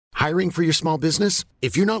Hiring for your small business?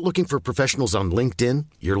 If you're not looking for professionals on LinkedIn,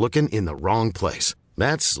 you're looking in the wrong place.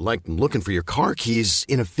 That's like looking for your car keys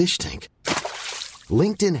in a fish tank.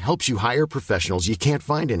 LinkedIn helps you hire professionals you can't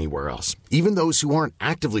find anywhere else, even those who aren't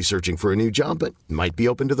actively searching for a new job but might be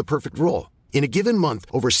open to the perfect role. In a given month,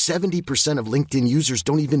 over 70% of LinkedIn users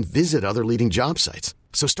don't even visit other leading job sites.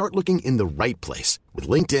 So start looking in the right place. With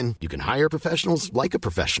LinkedIn, you can hire professionals like a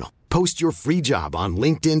professional. Post your free job on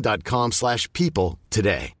linkedin.com/people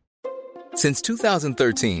today. Since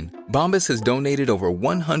 2013, Bombas has donated over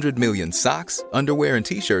 100 million socks, underwear, and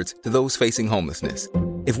T-shirts to those facing homelessness.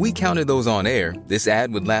 If we counted those on air, this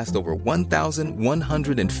ad would last over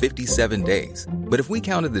 1,157 days. But if we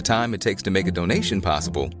counted the time it takes to make a donation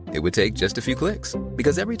possible, it would take just a few clicks.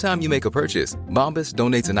 Because every time you make a purchase, Bombas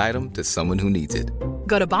donates an item to someone who needs it.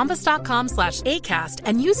 Go to bombas.com/ACAST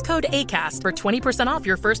and use code ACAST for 20% off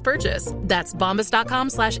your first purchase. That's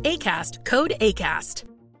bombas.com/ACAST, code ACAST.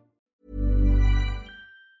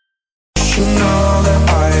 You know that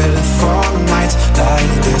I live for nights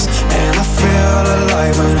like this, and I feel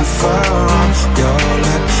alive whenever I'm your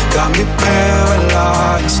lip. Got me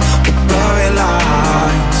paralyzed with blurry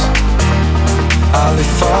lines. I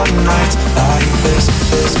live for nights like this,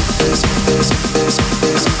 this, this, this, this,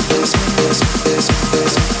 this, this, this, this, this,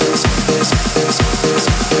 this, this, this,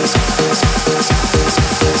 this,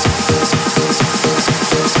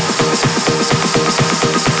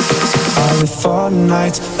 I live for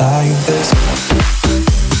nights like this.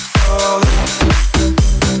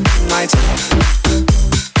 Nights. Like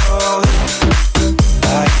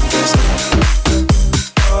this.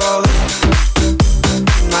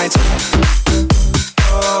 Nights.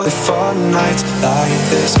 Live for nights like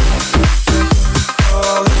this.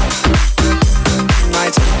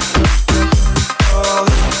 Nights.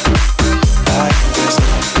 Like this.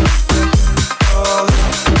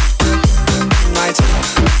 Nights.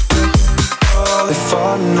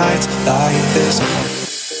 For nights like this.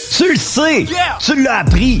 Tu le sais, yeah. Tu l'as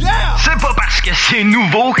appris. Yeah. C'est pas parce que c'est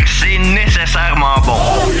nouveau que c'est nécessairement bon.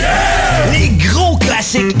 Oh yeah. Les gros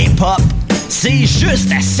classiques hip-hop, c'est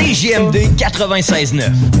juste à CJMD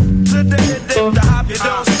 96.9.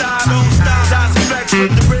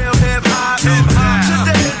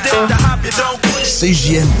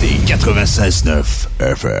 CJMD 96.9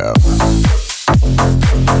 FM.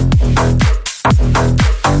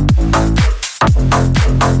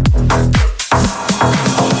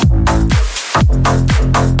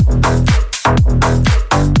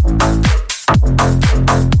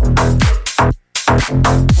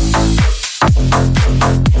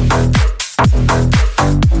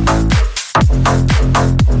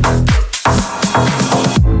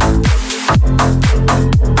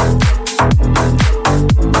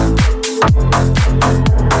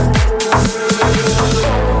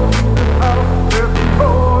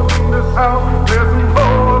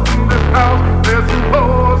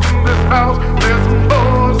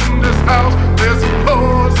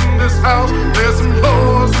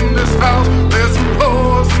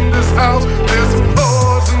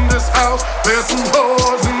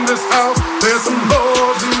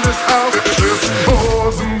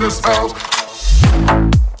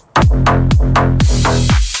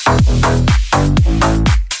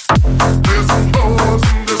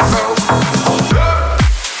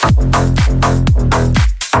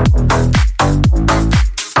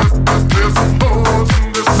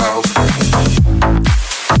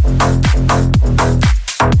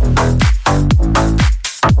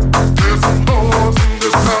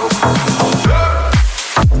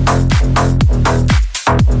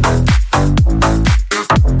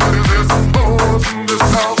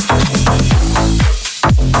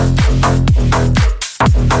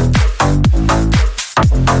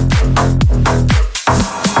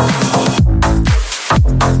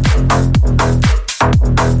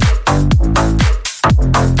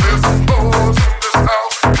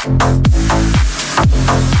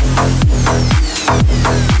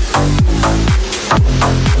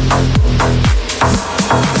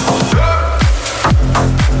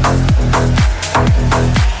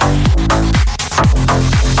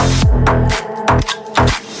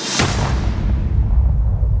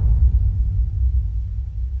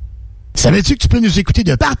 Savais-tu que tu peux nous écouter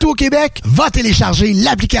de partout au Québec? Va télécharger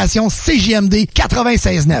l'application CJMD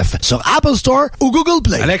 96.9 sur Apple Store ou Google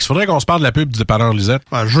Play. Alex, faudrait qu'on se parle de la pub du dépanneur Lisette.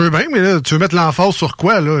 Ben, je veux bien, mais là, tu veux mettre l'emphase sur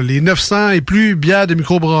quoi, là? Les 900 et plus bières de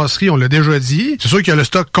microbrasserie, on l'a déjà dit. C'est sûr qu'il y a le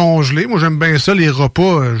stock congelé. Moi, j'aime bien ça, les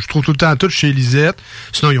repas. Je trouve tout le temps tout chez Lisette.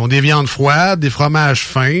 Sinon, ils ont des viandes froides, des fromages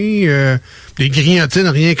fins, des grignotines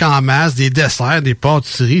rien qu'en masse, des desserts, des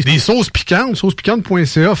pâtisseries, des sauces piquantes,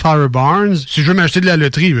 saucepiquante.ca, Fire Barnes. Si je veux m'acheter de la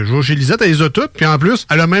loterie, je vais chez Lisette Lisette, elle les a toutes. Puis en plus,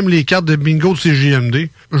 elle a même les cartes de bingo de CJMD.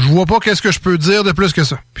 Je vois pas qu'est-ce que je peux dire de plus que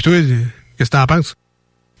ça. Puis toi, qu'est-ce que t'en penses?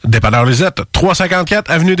 Dépanneur Lisette, 354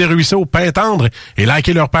 Avenue des Ruisseaux, Pintendre, et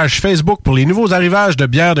likez leur page Facebook pour les nouveaux arrivages de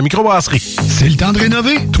bières de microbrasserie. C'est le temps de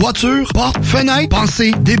rénover. Toiture, porte, fenêtre,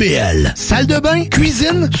 pensez DBL. Salle de bain,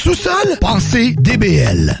 cuisine, sous-sol, pensez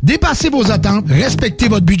DBL. Dépassez vos attentes, respectez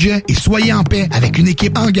votre budget et soyez en paix avec une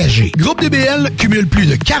équipe engagée. Groupe DBL cumule plus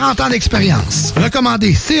de 40 ans d'expérience.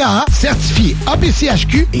 Recommandé CAA, certifié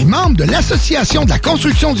APCHQ et membre de l'Association de la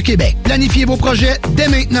construction du Québec. Planifiez vos projets dès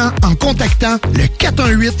maintenant en contactant le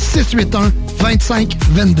 418-681-2522.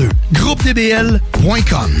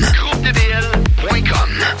 GroupeDBL.com.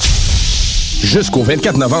 Jusqu'au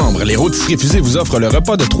 24 novembre, les Rôtisseries Fusées vous offrent le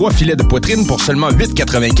repas de 3 filets de poitrine pour seulement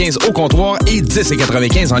 8,95 au comptoir et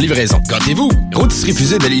 10,95 en livraison. Gâtez-vous! Rôtisseries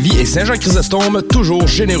Fusées de Lévis et Saint-Jean-Chrysostome, toujours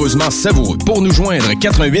généreusement savoureux. Pour nous joindre,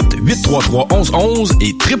 418-833-1111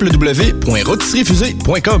 et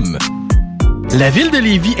www.rôtisseriesfusées.com. La Ville de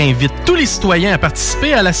Lévis invite tous les citoyens à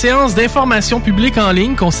participer à la séance d'information publique en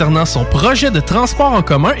ligne concernant son projet de transport en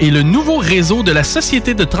commun et le nouveau réseau de la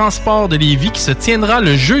Société de transport de Lévis qui se tiendra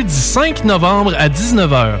le jeudi 5 novembre à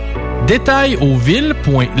 19h. Détails au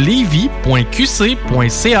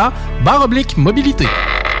ville.levy.qc.ca/mobilité.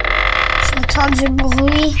 J'entends du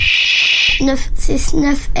bruit.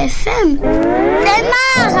 969 FM. C'est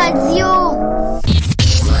ma radio!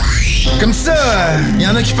 Comme ça, y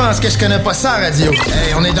en a qui pensent que je connais pas ça, radio.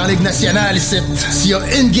 Hey, on est dans la Ligue nationale ici. S'il y a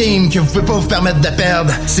une game que vous pouvez pas vous permettre de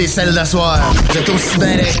perdre, c'est celle d'asseoir. Vous êtes aussi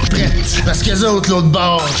bien d'être prêtes. Parce que les autres, l'autre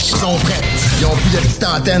bord, sont prêtes. Ils ont plus de petites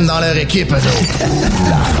antennes dans leur équipe, eux autres.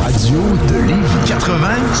 La radio de Lévis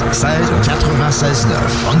 96.9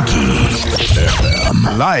 Funky FM.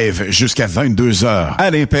 Live jusqu'à 22h.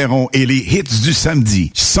 Alain Perron et les hits du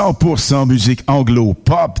samedi. 100% musique anglo,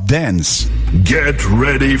 pop, dance. Get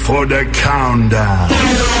ready for the countdown.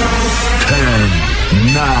 10,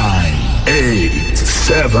 9, 8,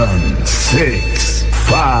 7, 6,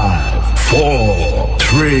 5, 4,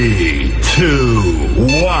 3, 2,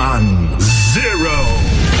 1, 0.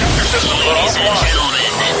 Ladies and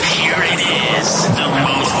gentlemen, here it is. The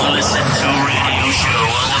most listened to radio show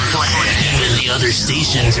on the planet. Even the other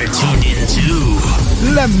stations are tuned in too.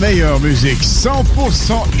 La meilleure musique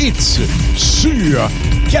 100% hits sur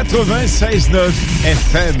 96.9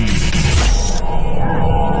 FM.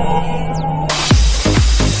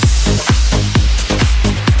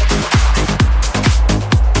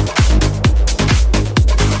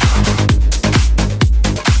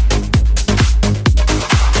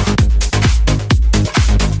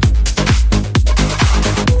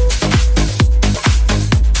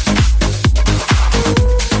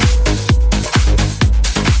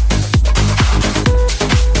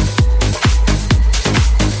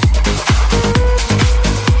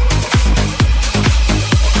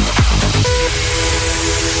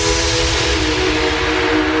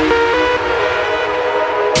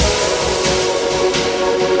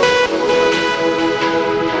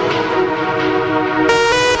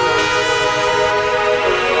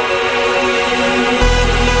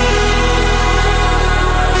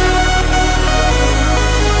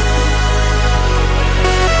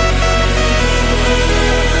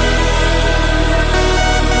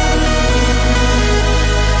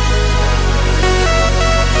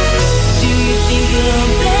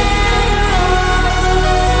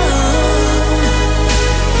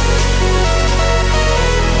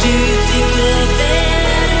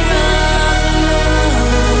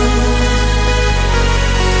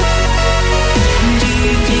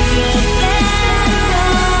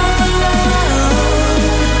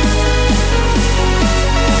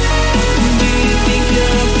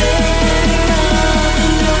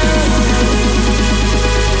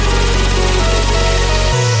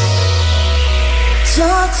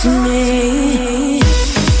 to me.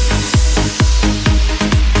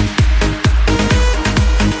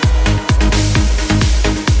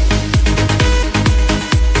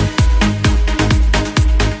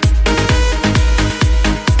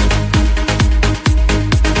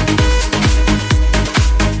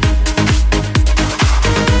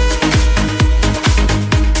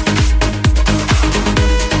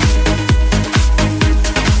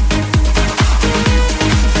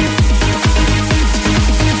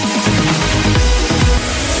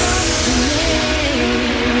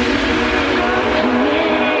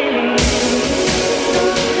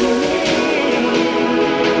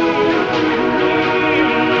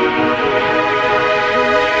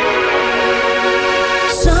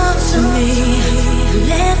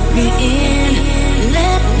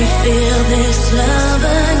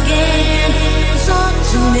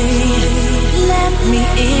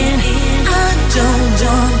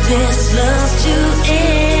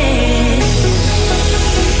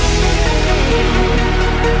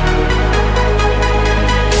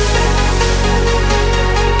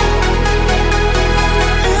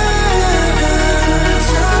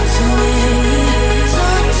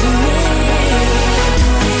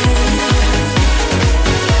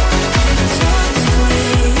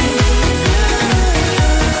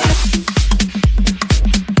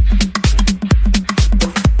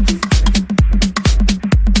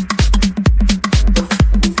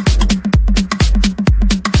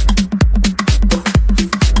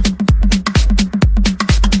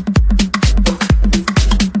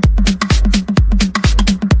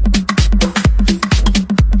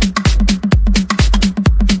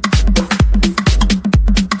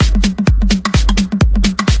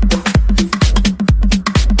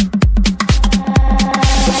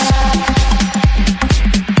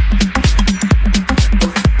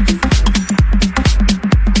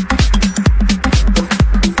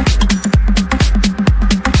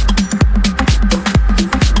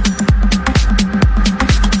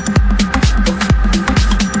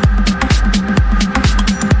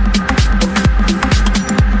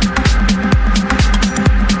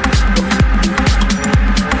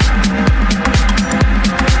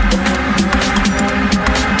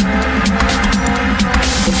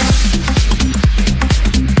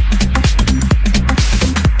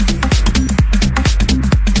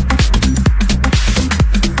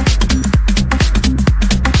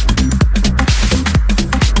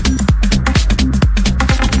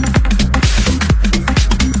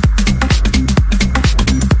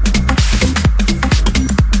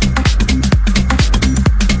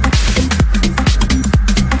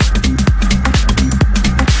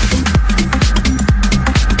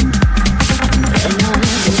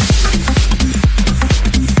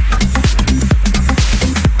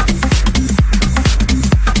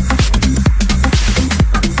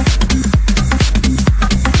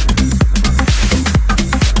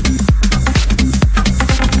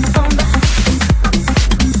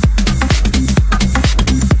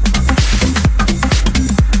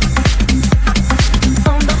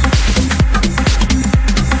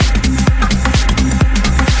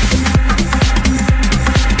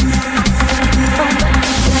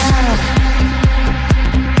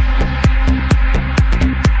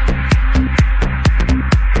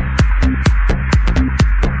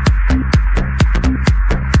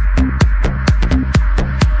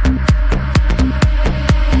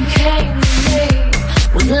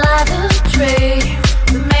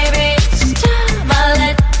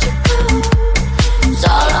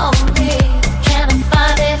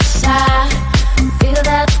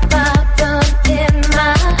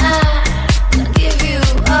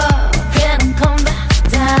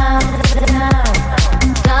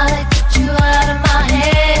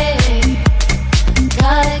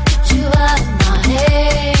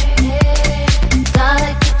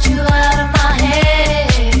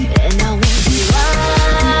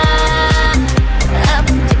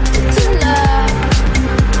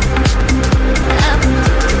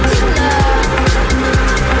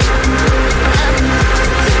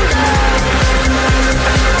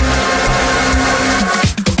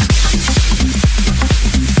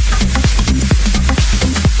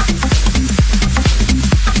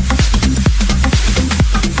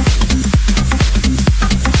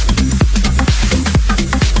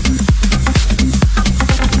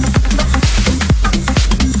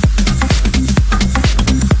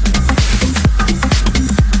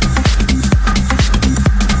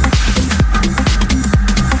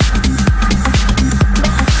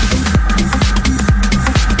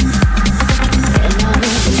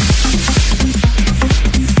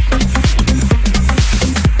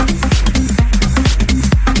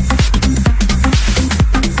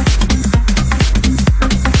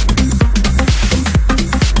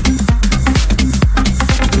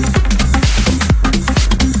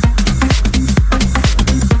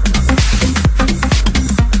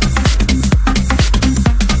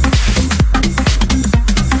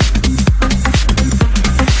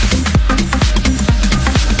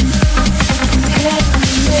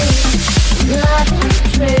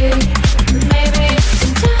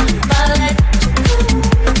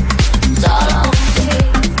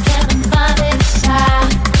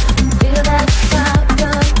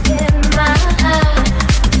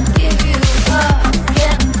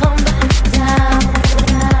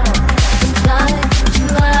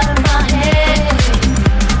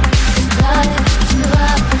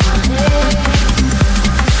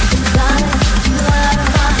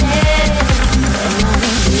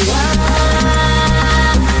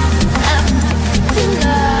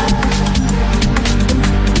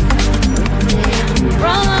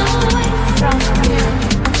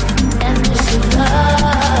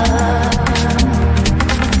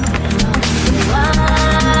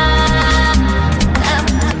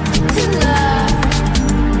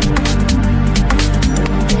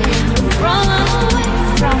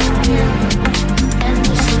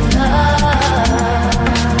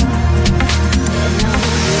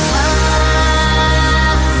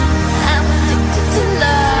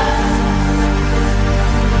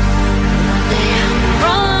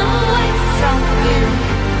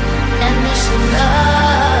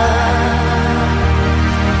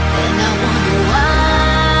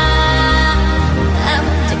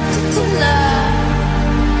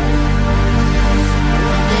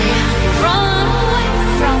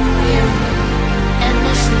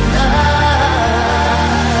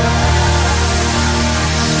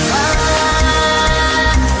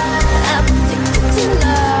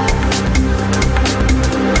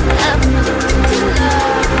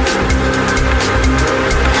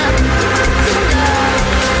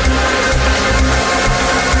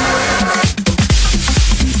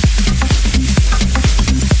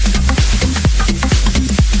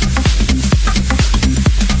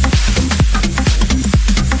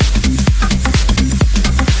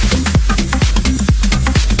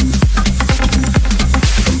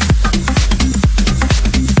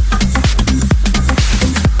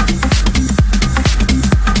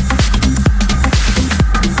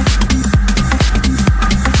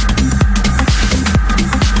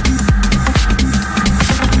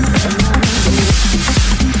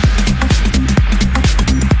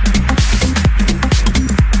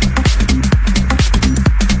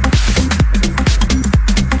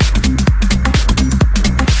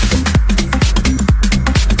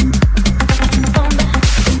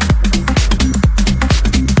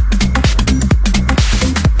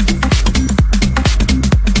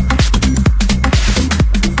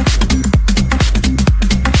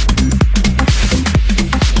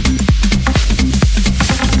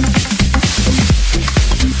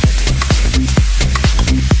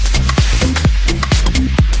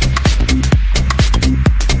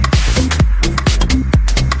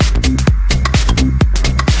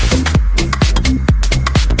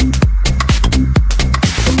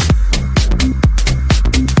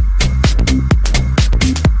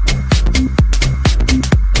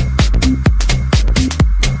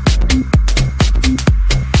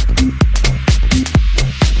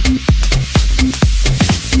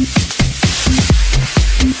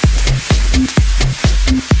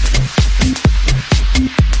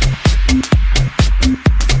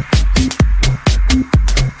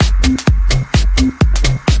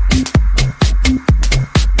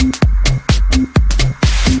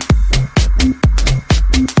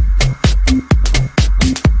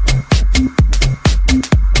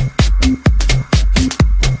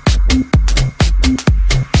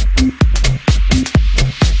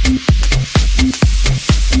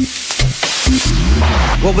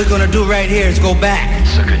 we're gonna do right here is go back.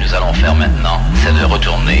 Ce que nous allons faire maintenant, c'est de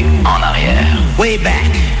retourner en arrière. Way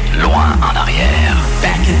back. Loin en arrière.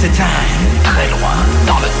 Back into time. Très loin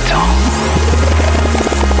dans le temps.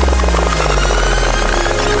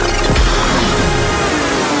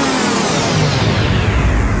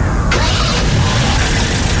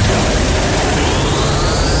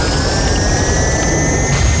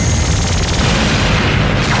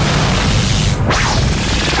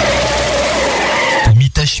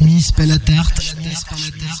 Ta chemise pèle à tarte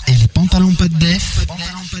et les pantalons pas de def.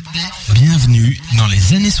 Bienvenue dans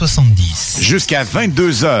les années 70. Jusqu'à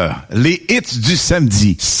 22h, les hits du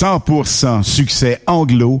samedi. 100% succès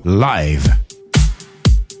anglo live.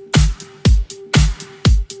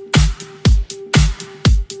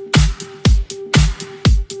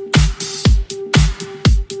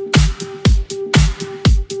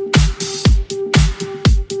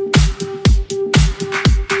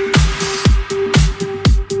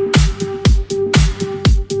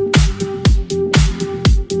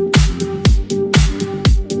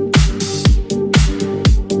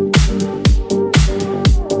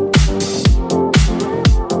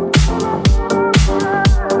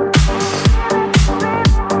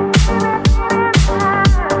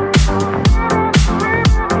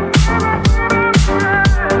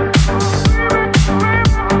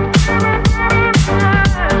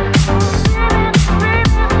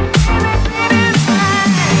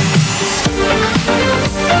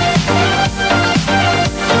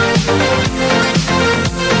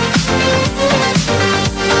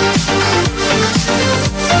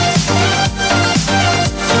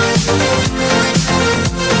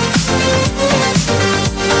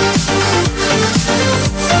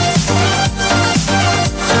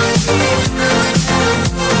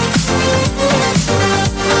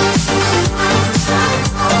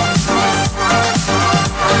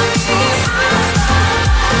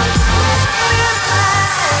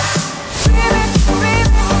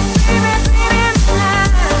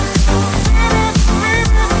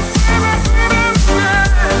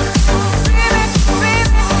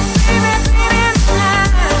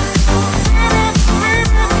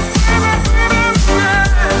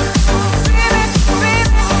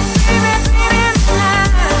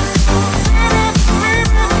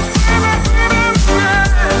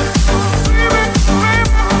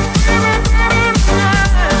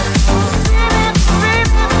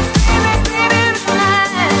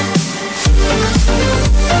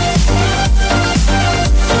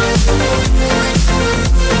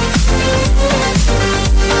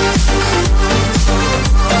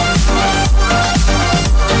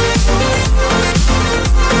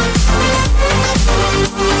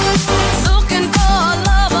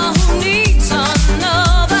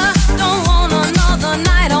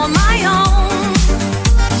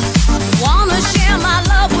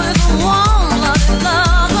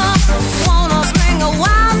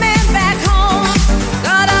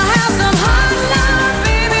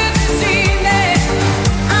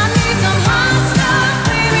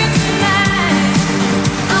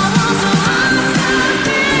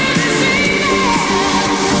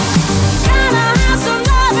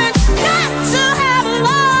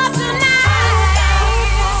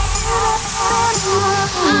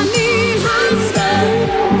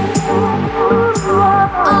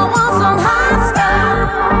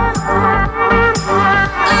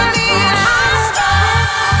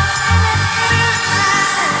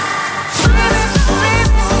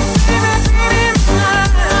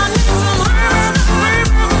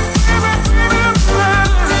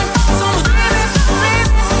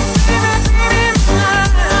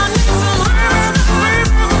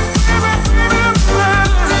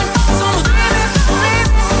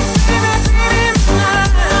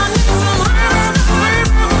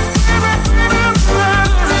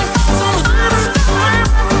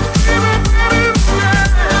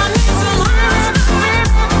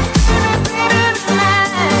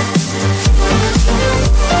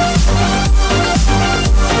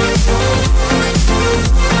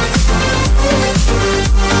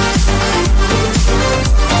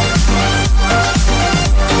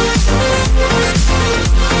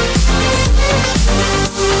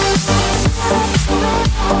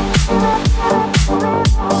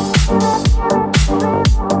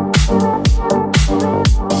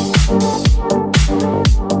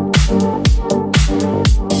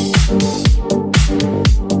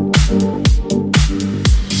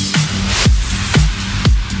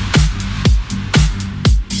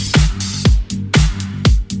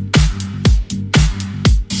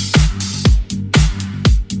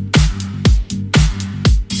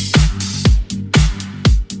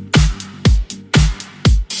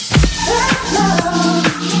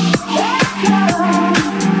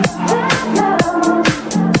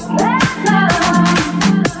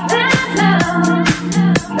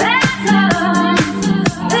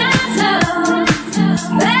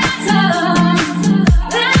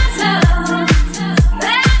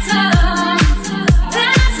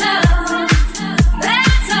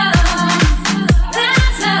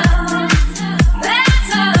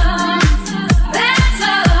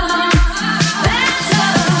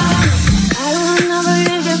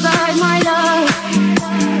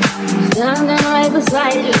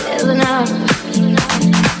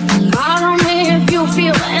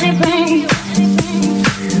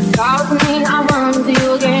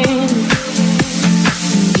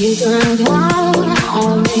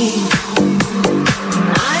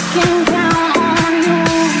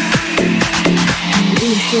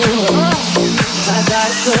 I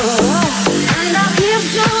gotta go. And I'll keep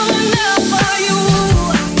showing up for you.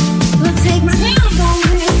 But take my hand on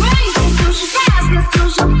me, raise it till she fast, let's till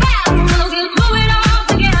she fast. We'll get through it all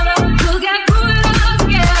together. We'll get through it all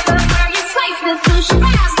together. Where you're safe, let's till she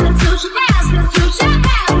fast, let's till she fast, let's till she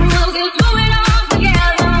fast. We'll get through it all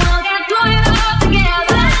together. We'll get through it all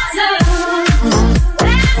together.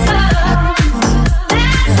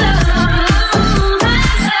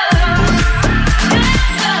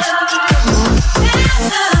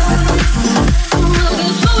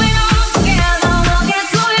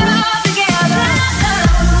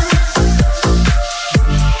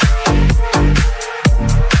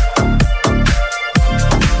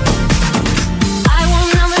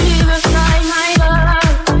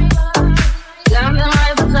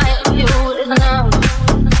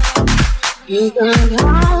 You can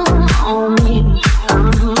count on me.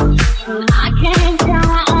 I can't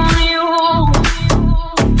count on you.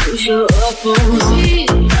 You show up for me,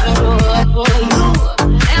 I show up for you,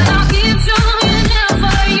 and I'll keep showing up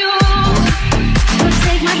for you. But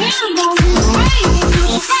take my hand on me, raise it till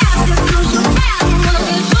she fast, it's till she fast. We'll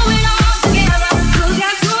get through it all together. We'll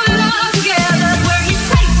get through it all together. Where you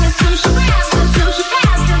safe, it's till she fast, it's till she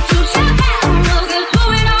fast, it's till she fast. We'll get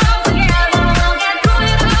through it all together. We'll get through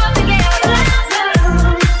it all together.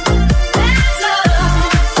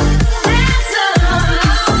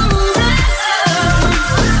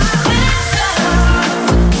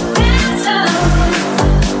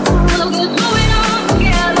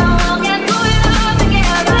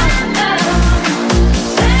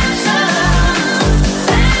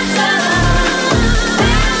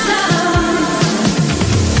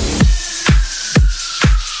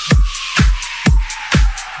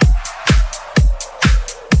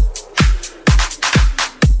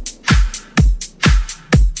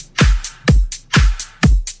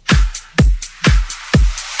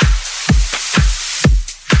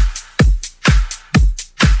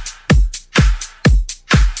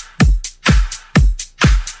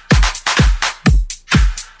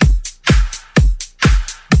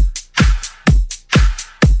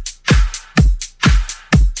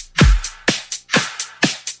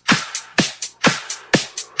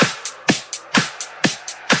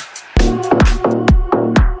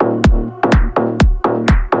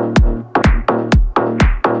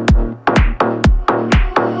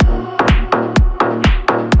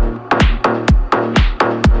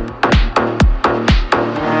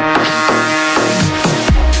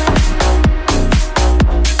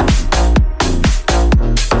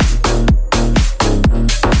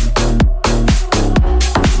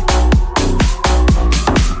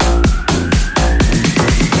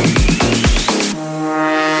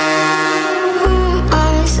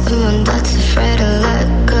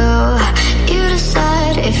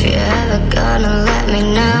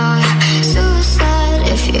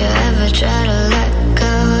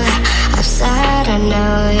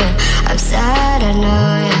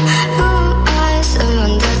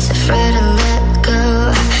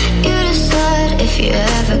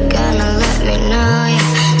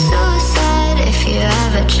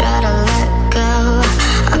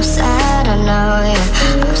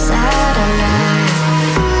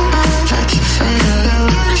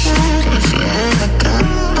 If you ever go,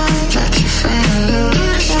 like you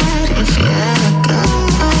fade,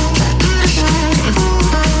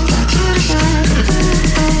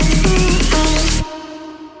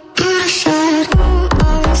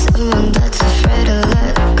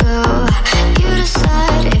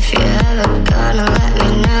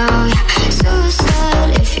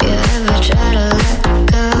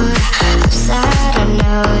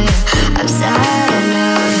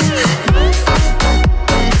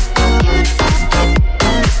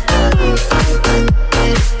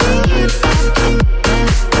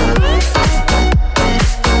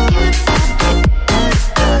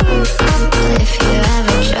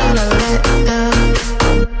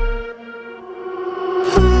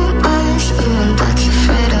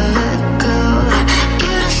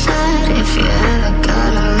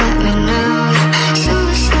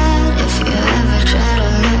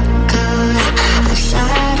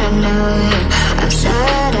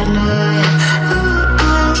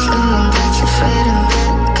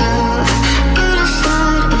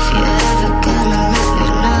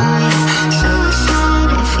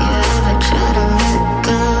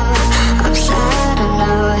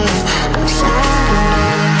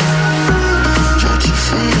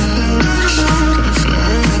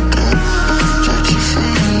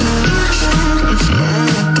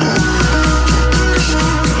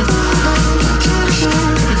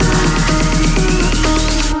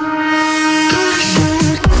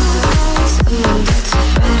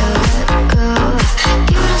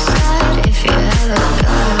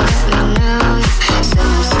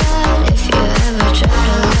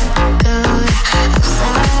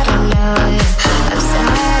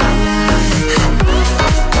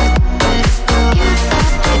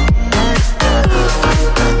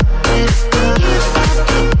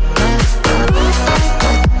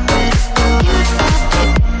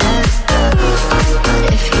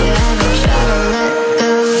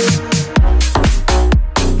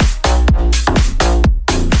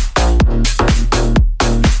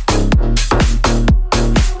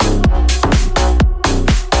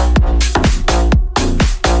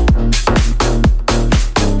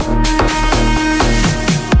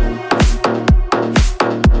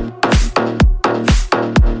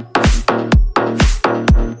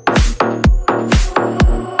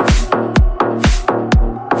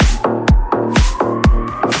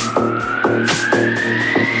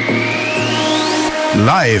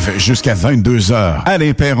 Live jusqu'à 22h.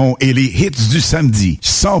 Alain Perron et les hits du samedi.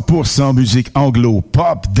 100% musique anglo,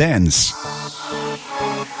 pop, dance.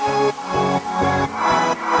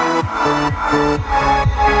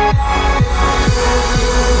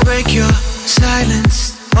 Break your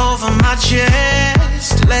silence over my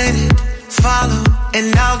chest. Let it follow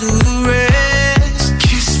and I'll do the rest.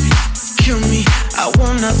 Kiss me, kill me, I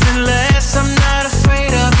want nothing less. I'm not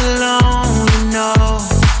afraid of alone, you know.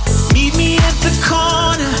 Meet me at the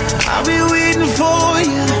corner, I'll be waiting for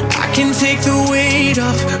you. I can take the weight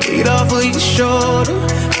off of your shoulder.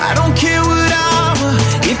 I don't care what hour,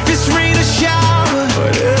 if it's rain or shower.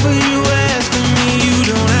 Whatever you ask of me, you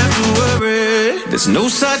don't have to worry. There's no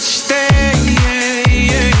such thing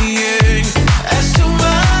as too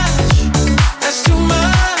much, that's too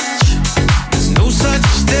much. There's no such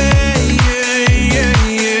thing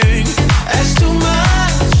as too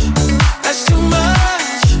much, that's too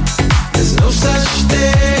much. There's no such thing.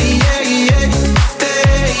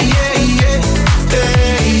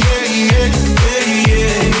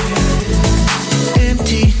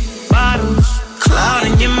 Empty bottles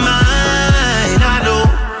clouding your mind. I know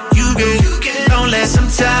you get lonely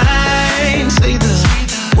sometimes. Say the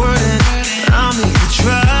word and I'll make you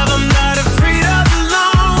drive. I'm not afraid of the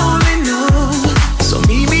lonely, no. So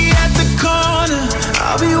meet me at the corner,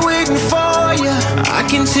 I'll be waiting for you. I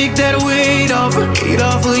can take that weight off of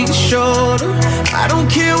your shoulder. I don't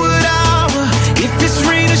care what hour, if it's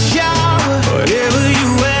rain or shower. Whatever you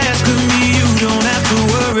ask of me, you don't have to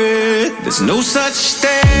worry. There's no such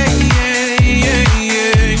thing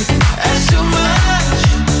as too much,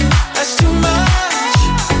 that's too much.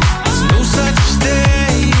 There's no such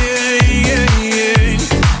thing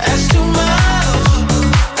as too much,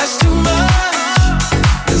 that's too much.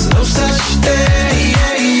 There's no such thing.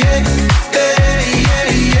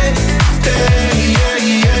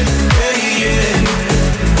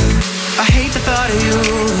 I hate the thought of you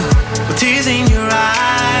with tears in your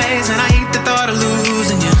eyes, and I hate the thought of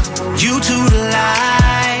losing you. You to the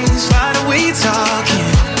lies, by the way you're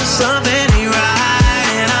talking, something ain't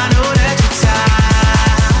right, and I know that you're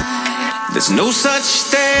tired. There's no such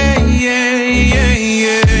thing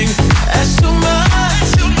as too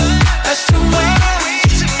much, that's too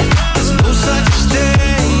much. There's no such thing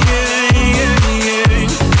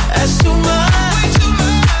as too much,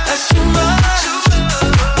 that's too much.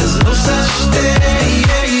 There's no such thing.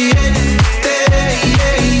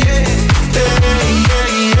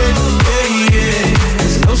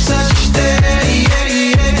 There's no such thing.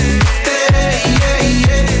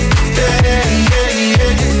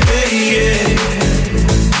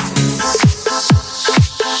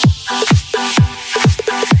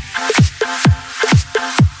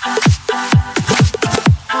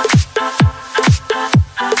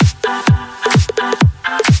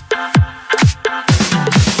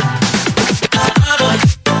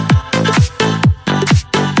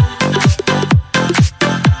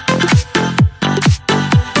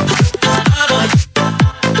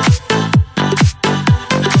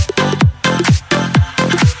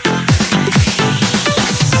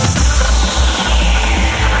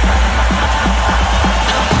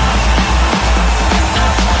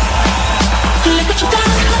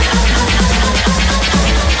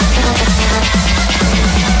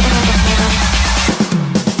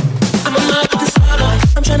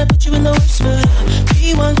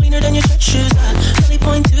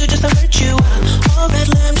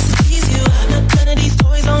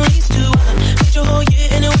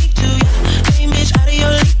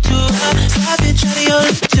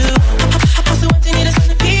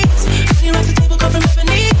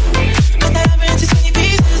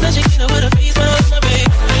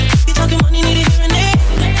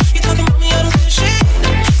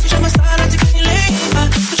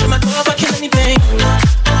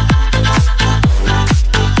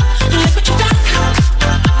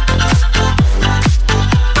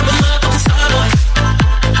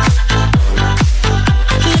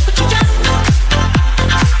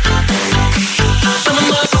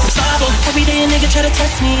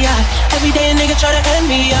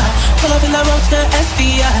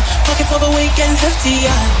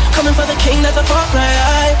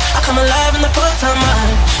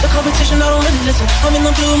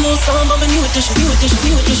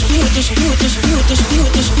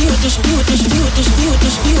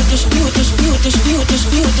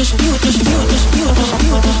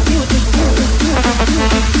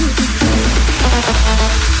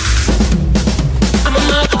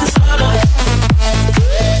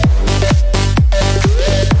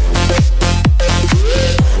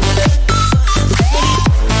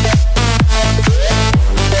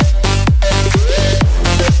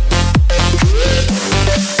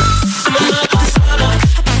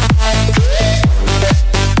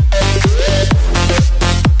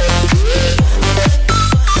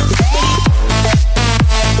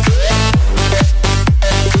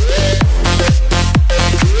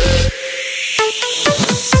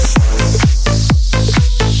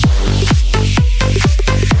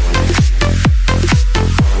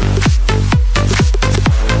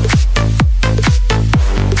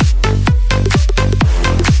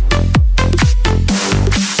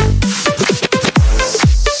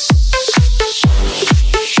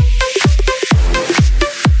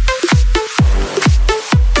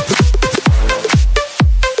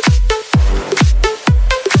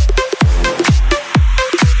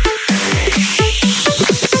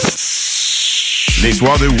 Les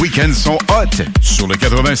soirs de week-end sont hot sur le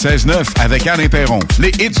 96.9 avec Alain Perron.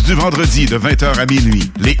 Les hits du vendredi de 20h à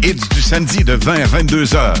minuit. Les hits du samedi de 20 à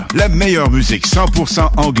 22h. La meilleure musique 100%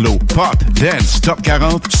 anglo, pop, dance, top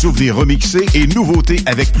 40, souvenirs remixés et nouveautés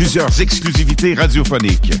avec plusieurs exclusivités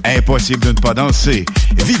radiophoniques. Impossible de ne pas danser.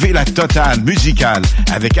 Vivez la totale musicale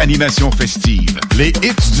avec animation festive. Les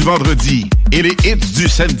hits du vendredi et les hits du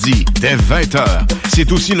samedi dès 20h.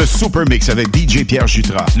 C'est aussi le Super Mix avec DJ Pierre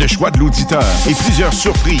Jutras, le choix de l'auditeur et plusieurs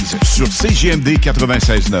surprises sur CJMD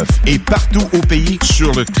 96.9 et partout au pays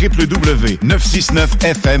sur le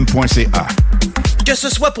www.969fm.ca. Que ce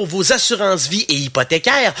soit pour vos assurances vie et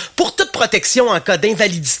hypothécaires, pour toute protection en cas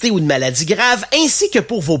d'invalidité ou de maladie grave, ainsi que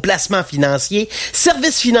pour vos placements financiers,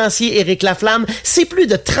 Service financier Éric Laflamme, c'est plus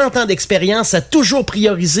de 30 ans d'expérience à toujours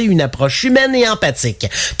prioriser une approche humaine et empathique.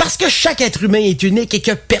 Parce que chaque être humain est unique et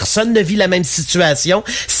que personne ne vit la même situation,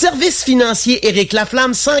 Service financier Éric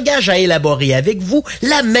Laflamme s'engage à élaborer avec vous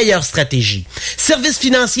la meilleure stratégie. Service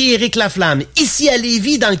financier Éric Laflamme, ici à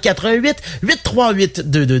Lévis, dans le 88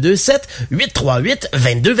 838 2227 838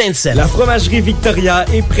 2227. La fromagerie Victoria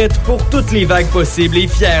est prête pour toutes les vagues possibles et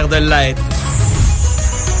fière de l'être.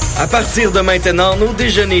 À partir de maintenant, nos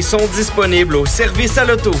déjeuners sont disponibles au service à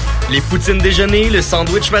l'auto. Les poutines déjeuner, le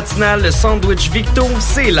sandwich matinal, le sandwich Victo,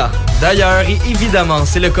 c'est là. D'ailleurs, et évidemment,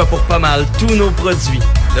 c'est le cas pour pas mal tous nos produits.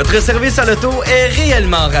 Notre service à l'auto est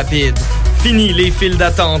réellement rapide. Fini les files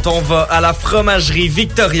d'attente, on va à la fromagerie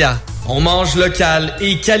Victoria. On mange local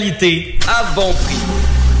et qualité à bon prix.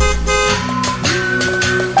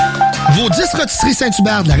 Vos 10 rôtisseries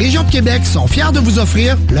Saint-Hubert de la région de Québec sont fiers de vous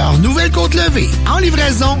offrir leur nouvelle côte levée en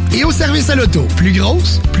livraison et au service à l'auto. Plus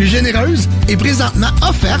grosse, plus généreuse et présentement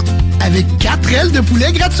offerte avec 4 ailes de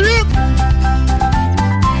poulet gratuites.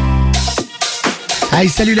 Hey,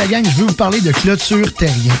 salut la gang, je veux vous parler de Clôture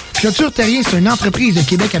Terrien. Clôture Terrien, c'est une entreprise de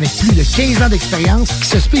Québec avec plus de 15 ans d'expérience qui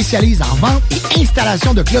se spécialise en vente et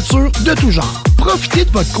installation de clôtures de tout genre. Profitez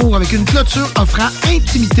de votre cour avec une clôture offrant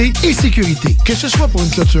intimité et sécurité. Que ce soit pour une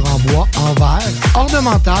clôture en bois, en verre,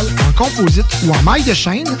 ornementale, en composite ou en maille de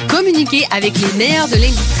chaîne, communiquez avec les meilleurs de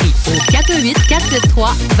l'industrie au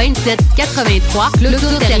 418-473-2783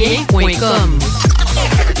 clôtureterrien.com.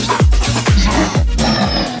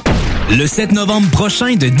 Le 7 novembre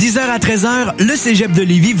prochain, de 10h à 13h, le Cégep de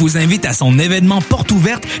Lévis vous invite à son événement porte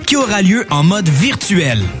ouverte qui aura lieu en mode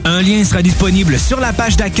virtuel. Un lien sera disponible sur la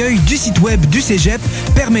page d'accueil du site web du Cégep,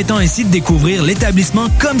 permettant ainsi de découvrir l'établissement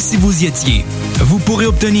comme si vous y étiez. Vous pourrez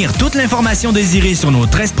obtenir toute l'information désirée sur nos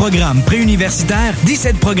 13 programmes préuniversitaires,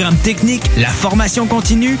 17 programmes techniques, la formation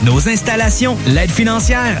continue, nos installations, l'aide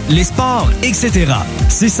financière, les sports, etc.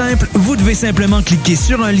 C'est simple, vous devez simplement cliquer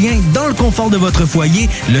sur un lien dans le confort de votre foyer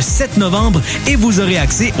le 7 novembre et vous aurez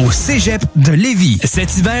accès au Cégep de Lévis.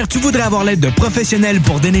 Cet hiver, tu voudrais avoir l'aide de professionnels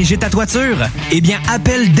pour déneiger ta toiture? Eh bien,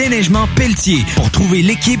 appelle Déneigement Pelletier pour trouver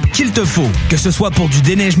l'équipe qu'il te faut. Que ce soit pour du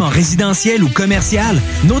déneigement résidentiel ou commercial,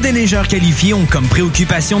 nos déneigeurs qualifiés ont comme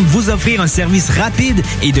préoccupation de vous offrir un service rapide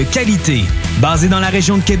et de qualité. Basé dans la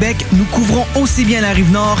région de Québec, nous couvrons aussi bien la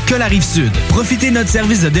Rive-Nord que la Rive-Sud. Profitez de notre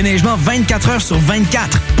service de déneigement 24 heures sur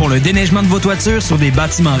 24 pour le déneigement de vos toitures sur des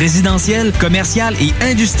bâtiments résidentiels, commerciaux et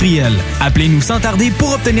industriels. Appelez-nous sans tarder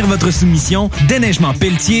pour obtenir votre soumission.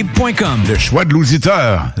 Déneigementpelletier.com. Le choix de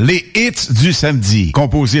l'auditeur. Les hits du samedi.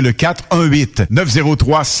 Composez le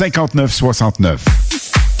 418-903-5969.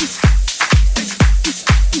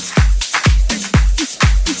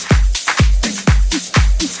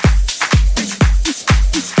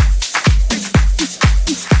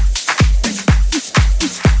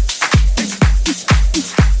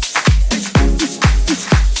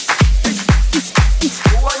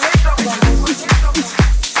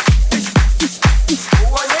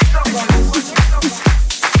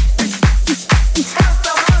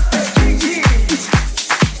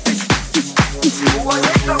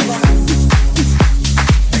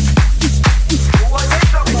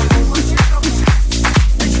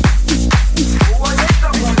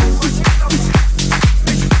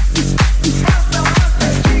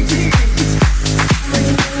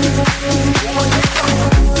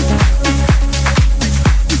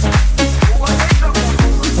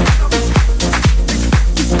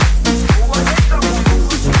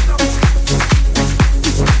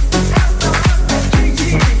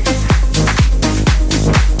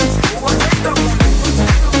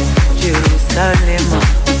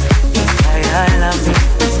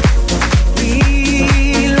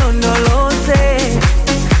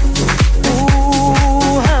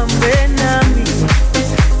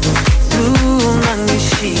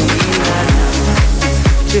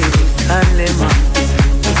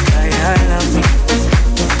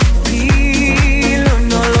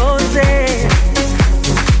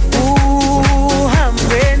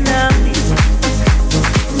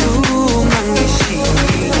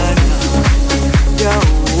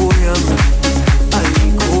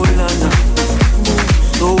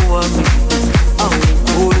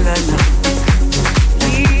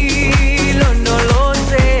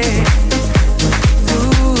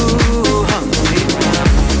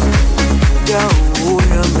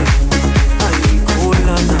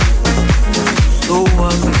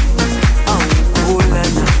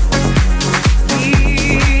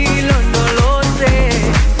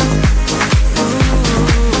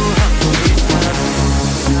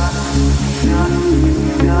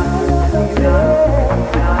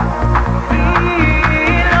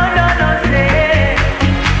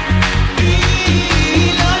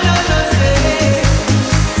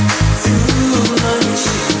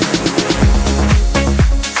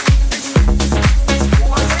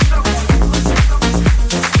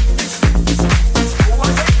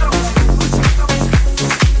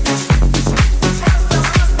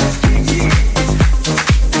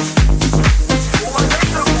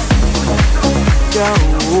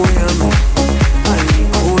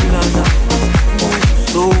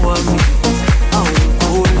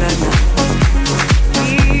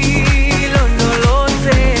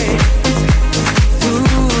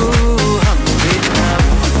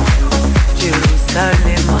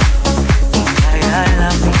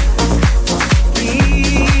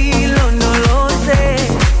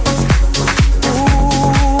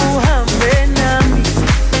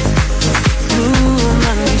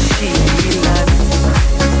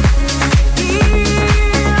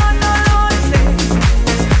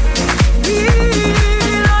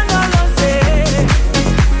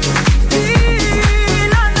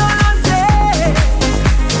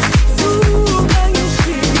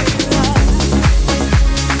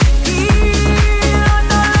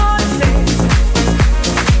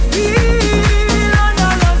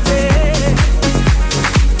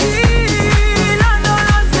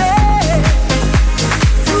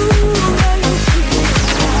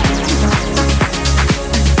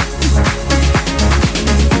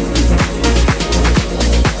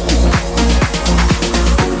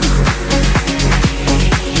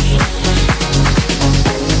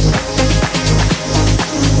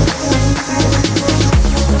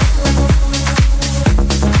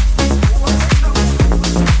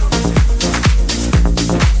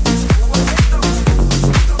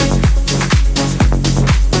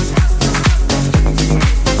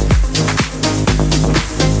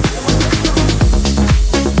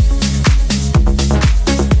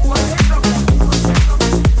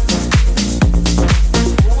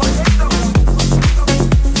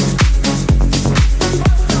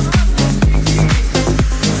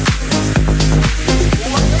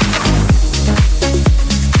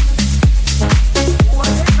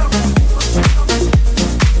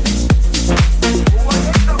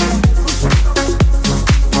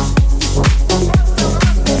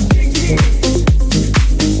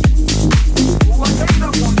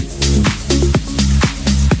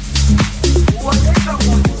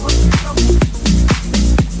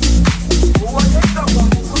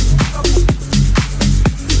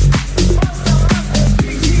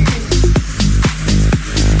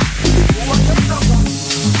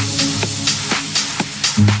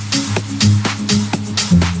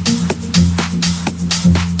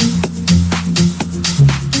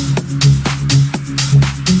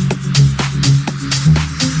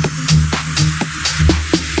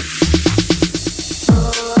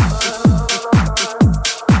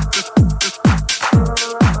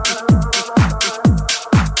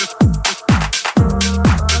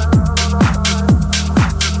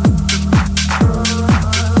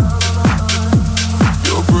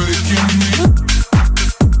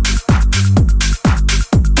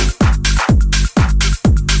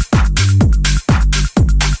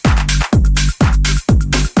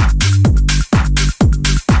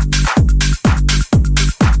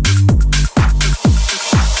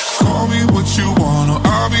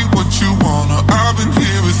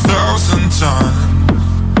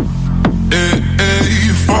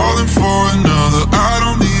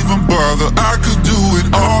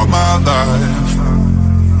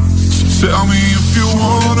 Tell me if you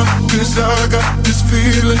wanna, cause I got this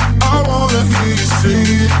feeling. I wanna hear you say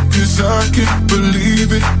it, cause I can't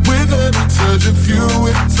believe it. With every touch of you,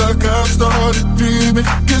 it's like I've started dreaming.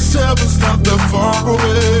 Cause heaven's not that far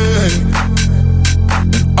away.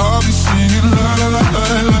 And I'll be singing la la la la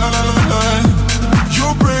la la la la.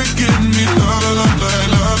 You're breaking me la la la la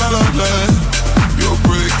la la la la. You're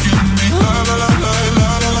breaking me la la la la la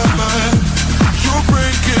la la la. You're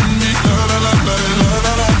breaking me la la la la la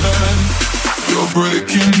la la la. You're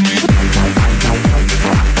breaking me.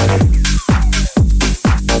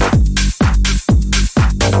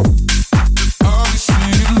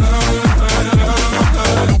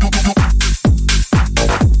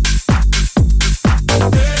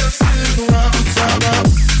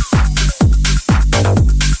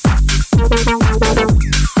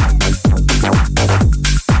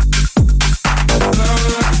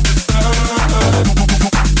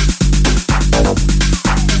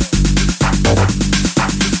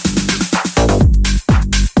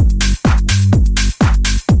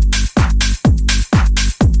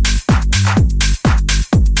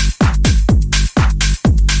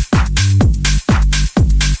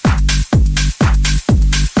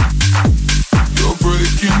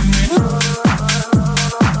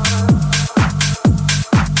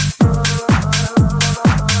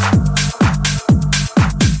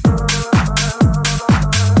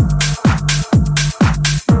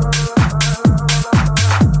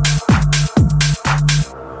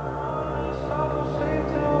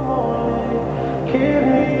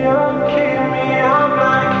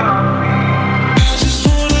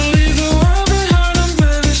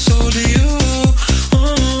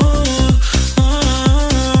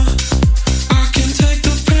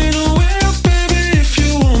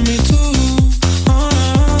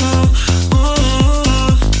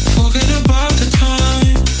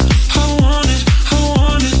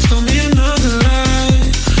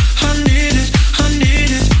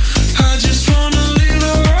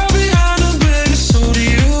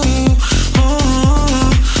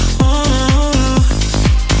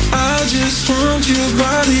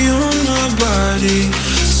 body on my body.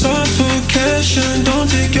 Suffocation, don't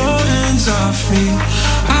take your hands off me.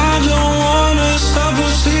 I don't wanna stop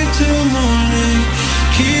or sleep till morning.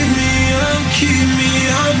 Keep me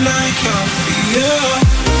up like coffee, yeah.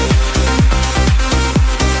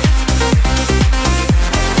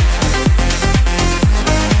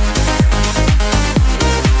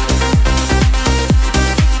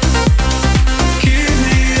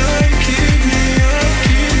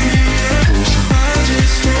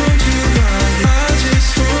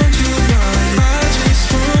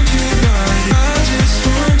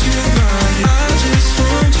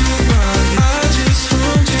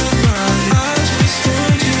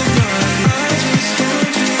 I just want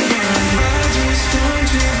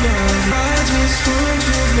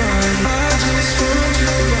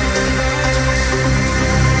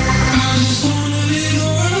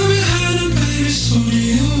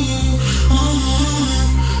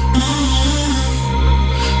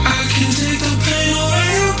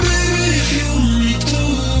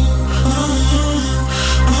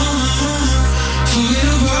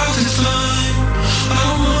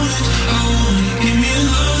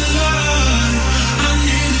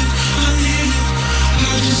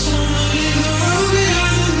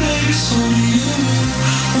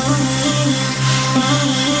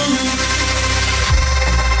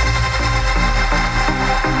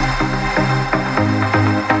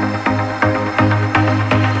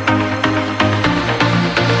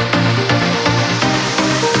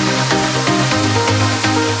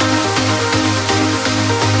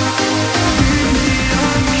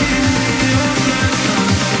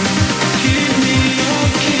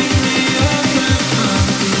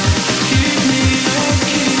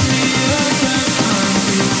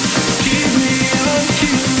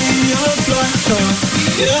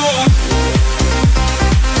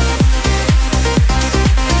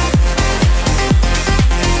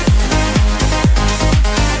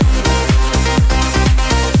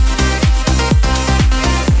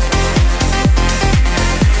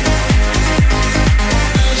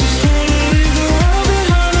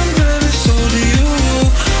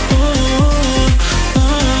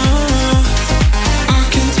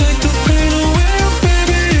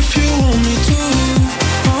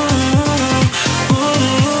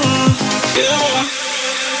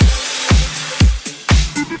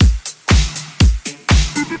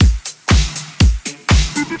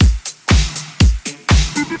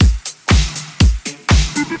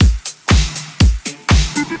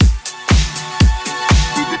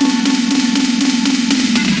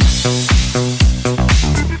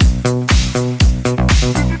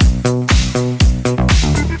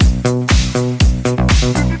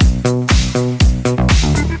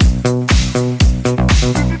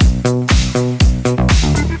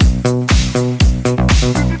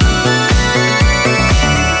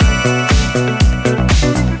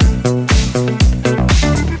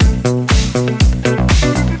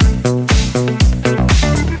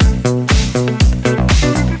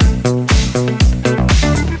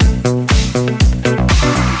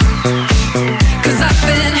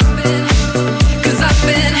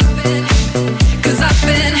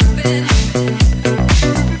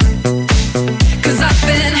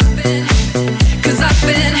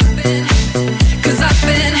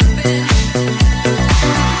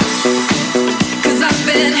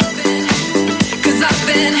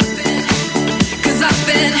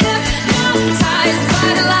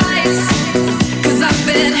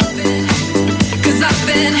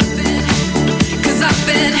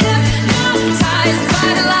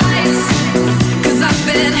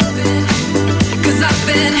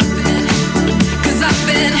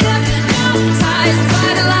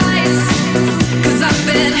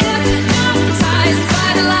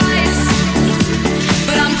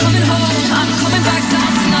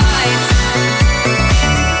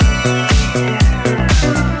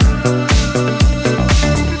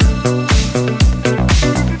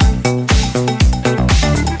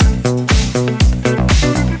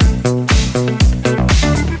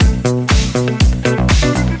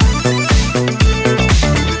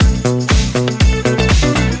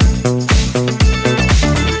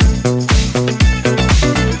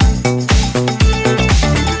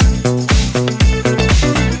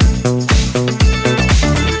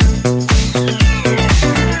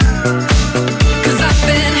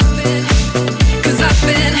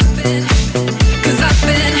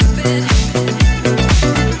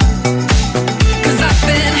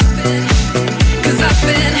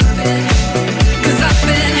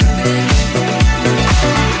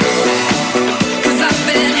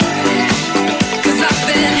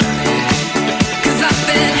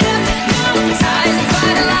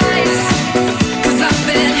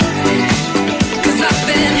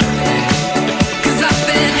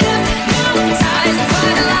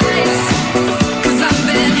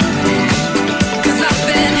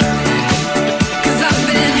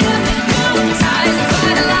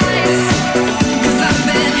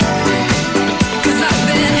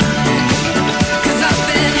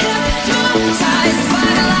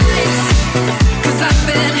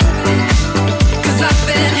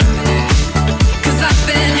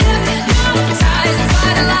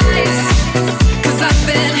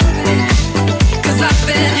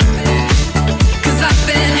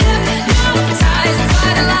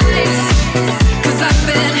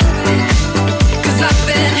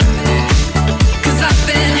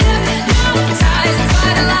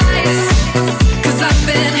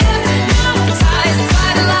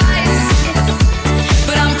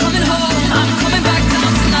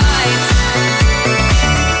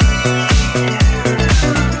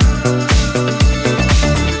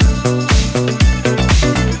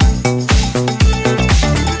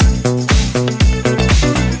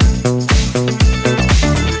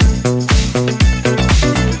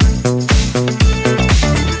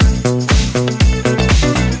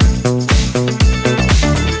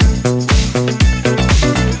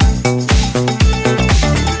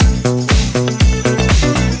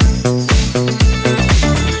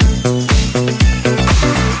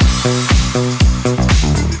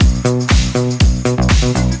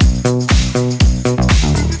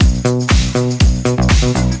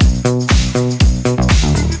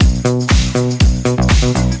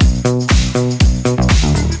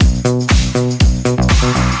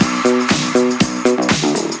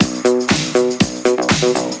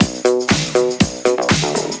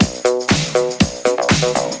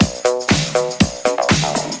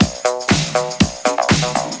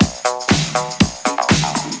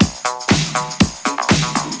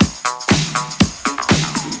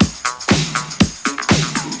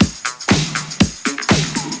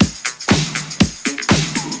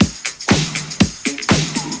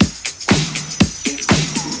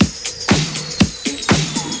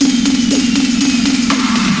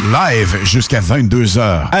live jusqu'à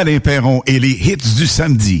 22h. Alain Perron et les hits du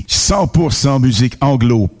samedi. 100% musique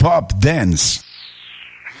anglo, pop, dance.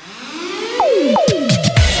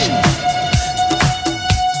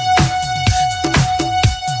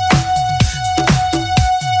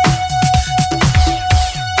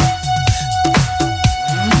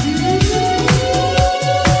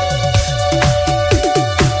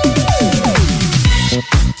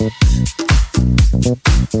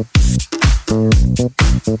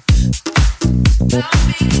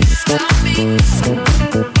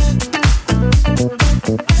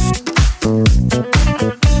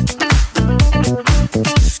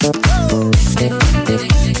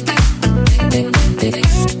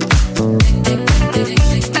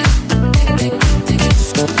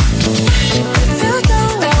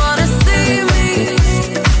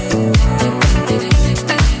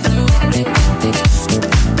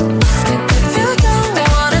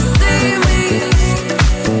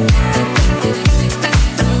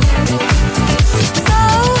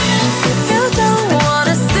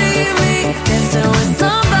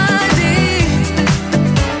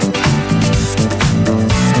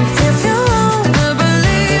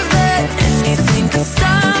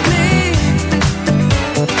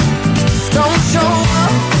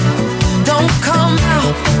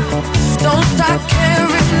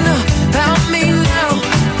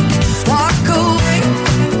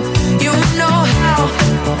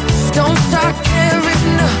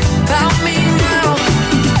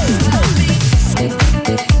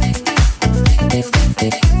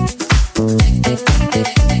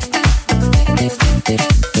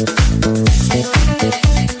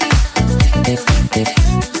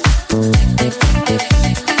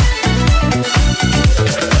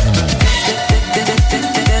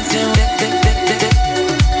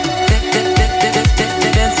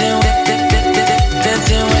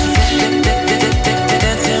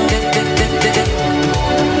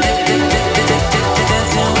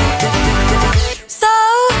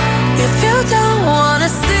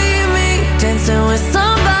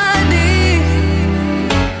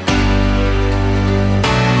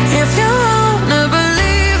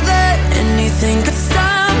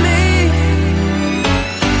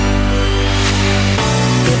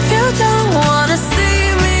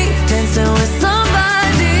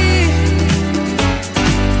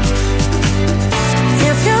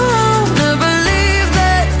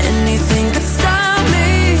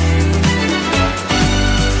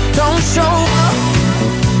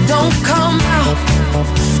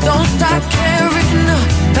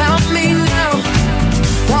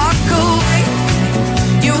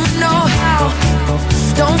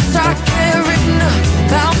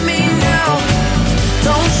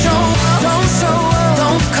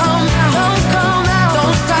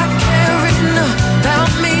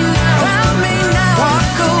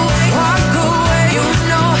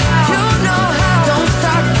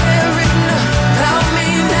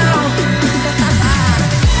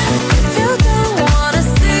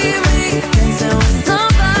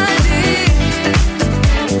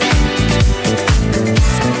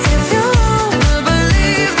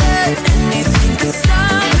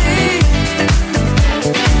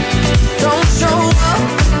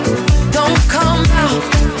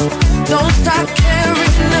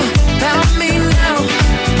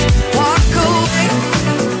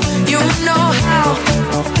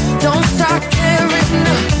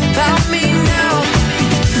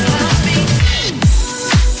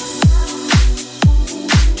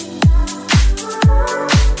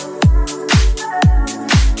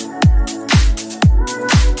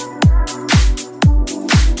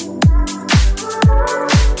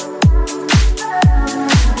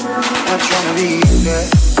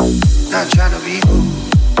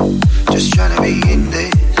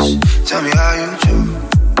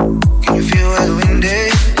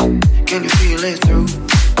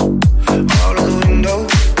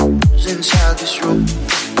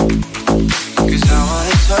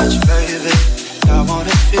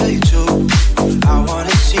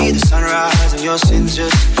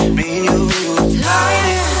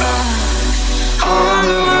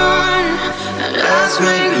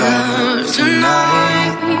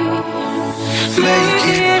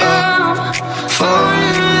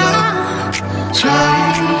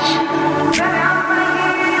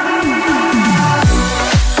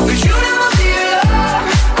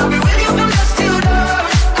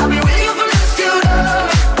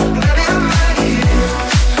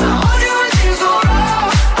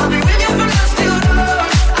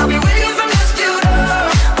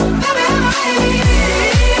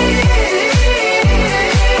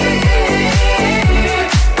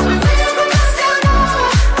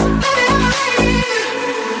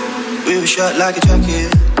 shut like a jacket,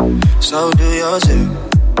 so do yours too.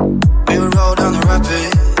 We would roll down the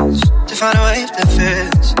rapids to find a wave that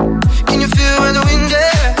fits. Can you feel where the wind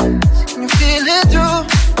is? Can you feel it through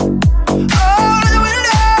all of the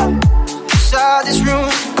windows inside this room?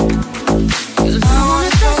 'Cause I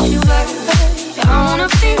wanna touch you, baby. I wanna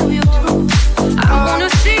feel you too. I wanna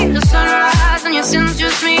see the sunrise and your sins,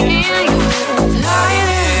 just me and you. Light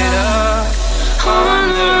it up on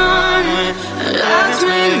the run. Let's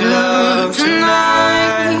make love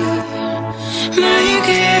tonight. Make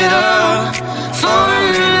it up, fall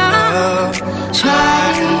in love, try.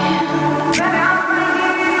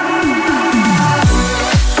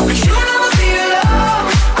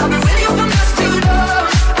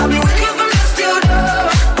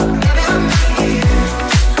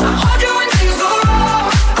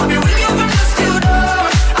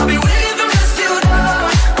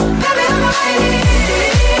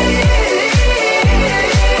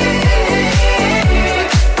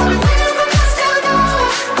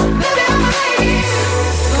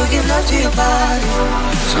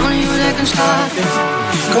 It's only you that can stop it.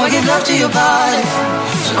 Go give love to your body.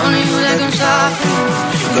 It's only you that can stop it.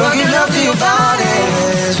 Go give love to your body.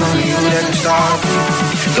 It's only you that can stop it.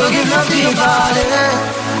 Go give love to your body.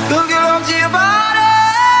 Go give love to your body.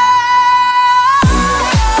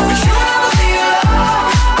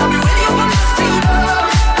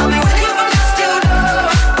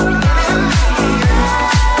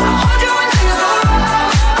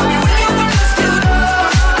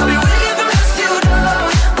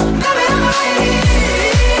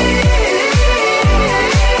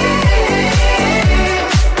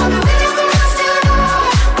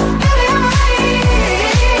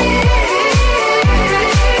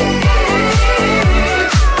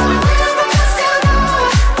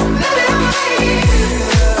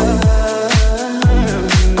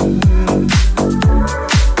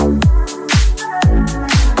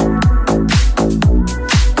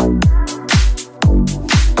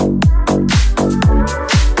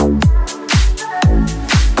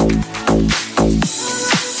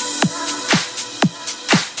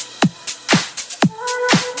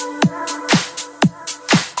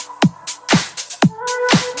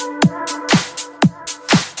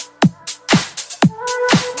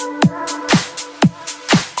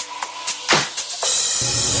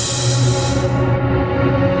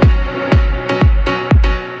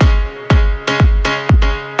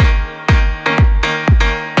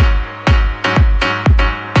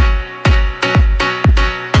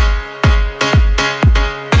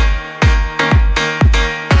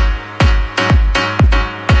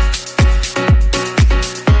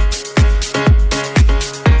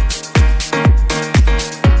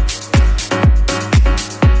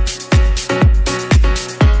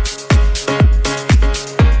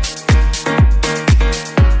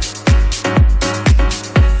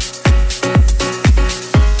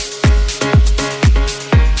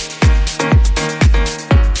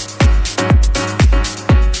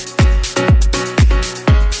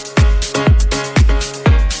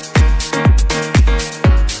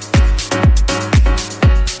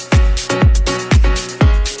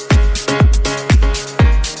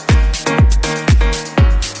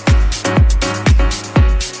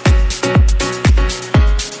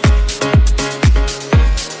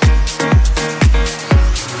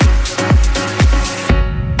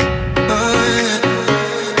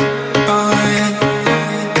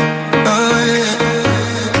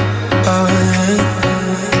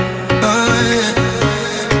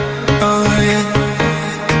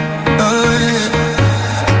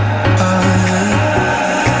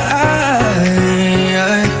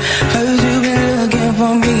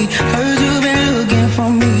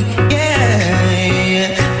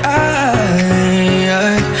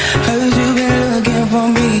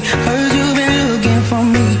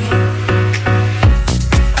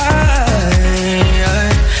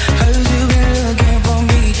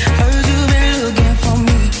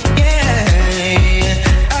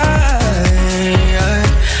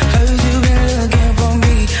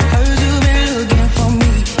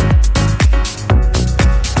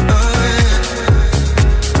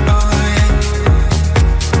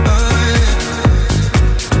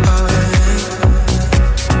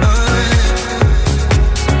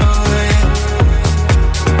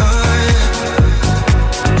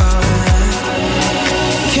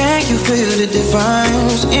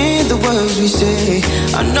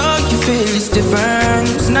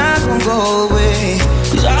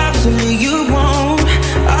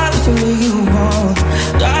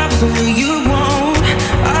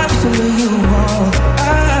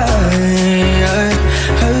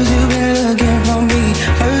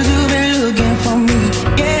 Heard you been looking for me,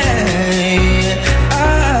 yeah.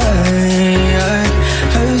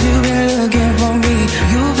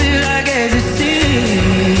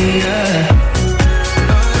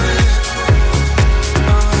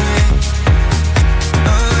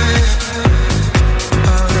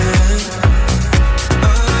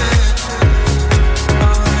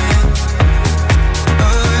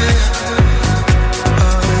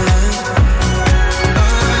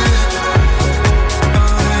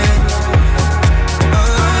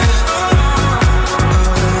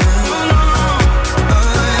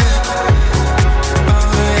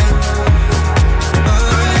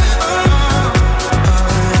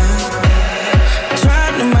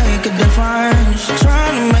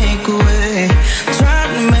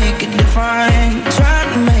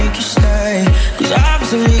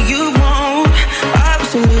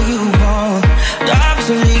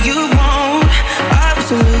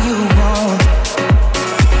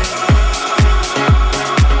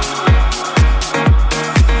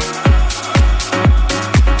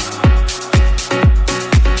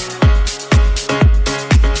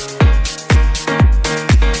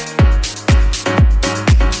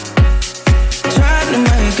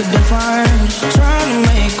 signs, trying to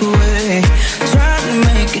make a way, trying to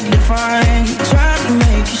make it different, trying to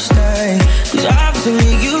make you stay. Cause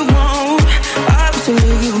obviously you won't,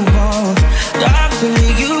 obviously you won't, obviously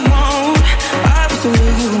you won't, obviously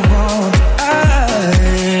you won't. I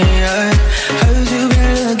heard you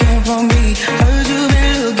been looking for me, heard you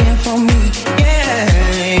been looking for me,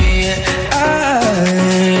 yeah. I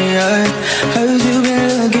heard you been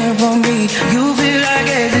looking for me, you feel like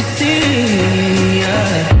ecstasy,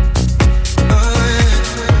 yeah.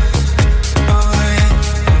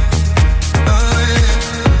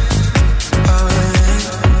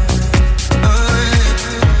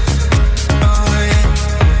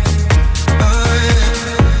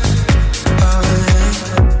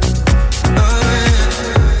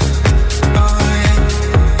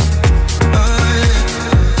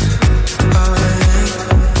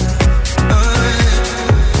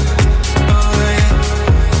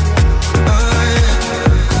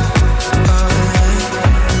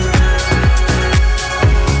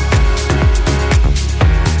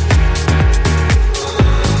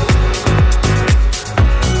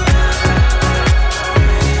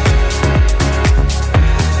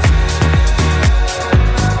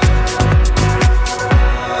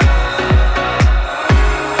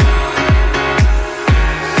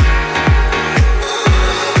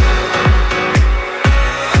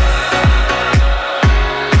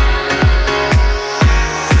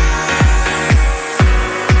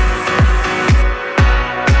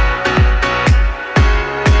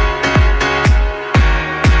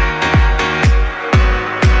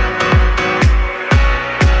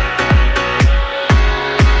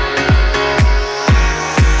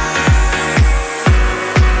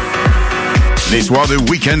 Les soirs de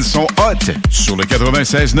week-end sont hot sur le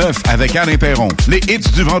 96.9 avec Alain Perron. Les hits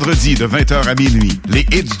du vendredi de 20h à minuit. Les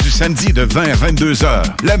hits du samedi de 20 à 22h.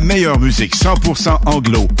 La meilleure musique 100%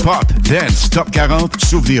 anglo, pop, dance, top 40,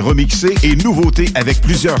 souvenirs remixés et nouveautés avec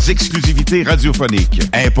plusieurs exclusivités radiophoniques.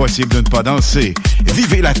 Impossible de ne pas danser.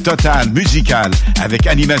 Vivez la totale musicale avec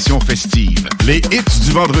animation festive. Les hits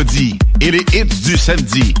du vendredi et les hits du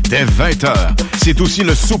samedi dès 20h. C'est aussi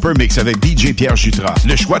le Super Mix avec DJ Pierre Jutras.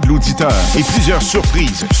 Le choix de l'auditeur et plusieurs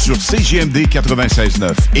surprises sur CJMD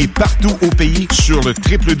 96.9 et partout au pays sur le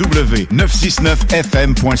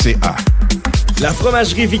www.969fm.ca. La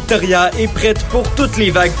fromagerie Victoria est prête pour toutes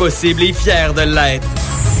les vagues possibles et fière de l'être.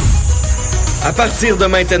 À partir de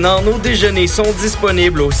maintenant, nos déjeuners sont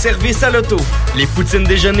disponibles au service à l'auto. Les poutines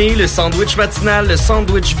déjeuner, le sandwich matinal, le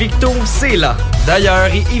sandwich Victo, c'est là.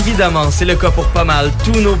 D'ailleurs, et évidemment, c'est le cas pour pas mal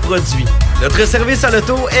tous nos produits. Notre service à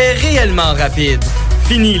l'auto est réellement rapide.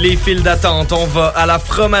 Fini les files d'attente, on va à la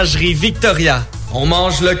fromagerie Victoria. On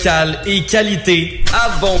mange local et qualité à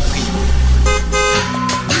bon prix.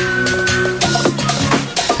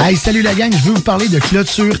 Hey, salut la gang, je veux vous parler de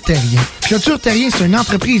Clôture Terrien. Clôture Terrien, c'est une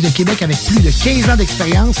entreprise de Québec avec plus de 15 ans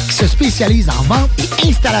d'expérience qui se spécialise en vente et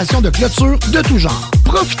installation de clôtures de tout genre.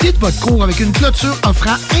 Profitez de votre cour avec une clôture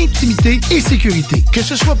offrant intimité et sécurité. Que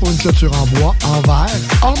ce soit pour une clôture en bois, en verre,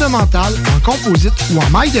 ornementale, en composite ou en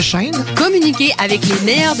maille de chaîne, communiquez avec les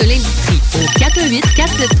meilleurs de l'industrie au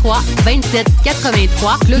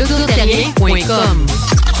 418-473-2783 clôtureterrien.com.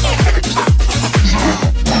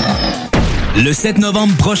 Le 7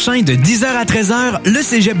 novembre prochain, de 10h à 13h, le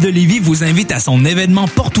Cégep de Lévis vous invite à son événement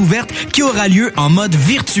porte ouverte qui aura lieu en mode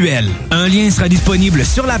virtuel. Un lien sera disponible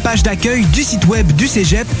sur la page d'accueil du site web du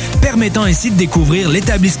Cégep, permettant ainsi de découvrir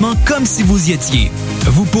l'établissement comme si vous y étiez.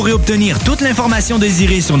 Vous pourrez obtenir toute l'information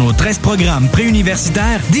désirée sur nos 13 programmes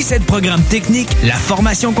préuniversitaires, 17 programmes techniques, la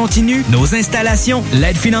formation continue, nos installations,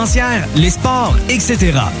 l'aide financière, les sports,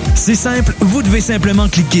 etc. C'est simple, vous devez simplement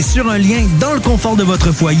cliquer sur un lien dans le confort de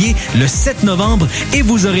votre foyer le 7 novembre et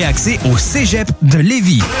vous aurez accès au Cégep de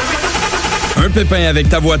Lévis. Un pépin avec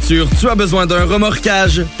ta voiture, tu as besoin d'un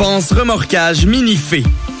remorquage? Pense Remorquage Minifé.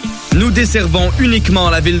 Nous desservons uniquement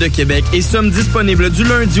la ville de Québec et sommes disponibles du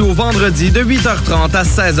lundi au vendredi de 8h30 à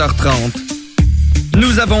 16h30.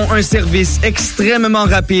 Nous avons un service extrêmement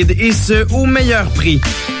rapide et ce, au meilleur prix.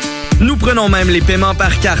 Nous prenons même les paiements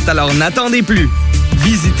par carte, alors n'attendez plus.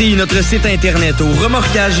 Visitez notre site internet au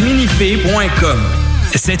remorquageminifé.com.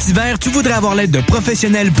 Cet hiver, tu voudrais avoir l'aide de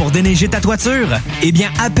professionnels pour déneiger ta toiture? Eh bien,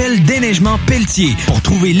 appelle Déneigement Pelletier pour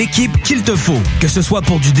trouver l'équipe qu'il te faut. Que ce soit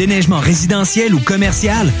pour du déneigement résidentiel ou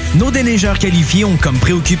commercial, nos déneigeurs qualifiés ont comme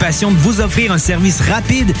préoccupation de vous offrir un service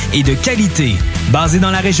rapide et de qualité. Basé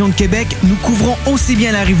dans la région de Québec, nous couvrons aussi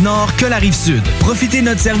bien la rive nord que la rive sud. Profitez de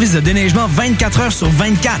notre service de déneigement 24 heures sur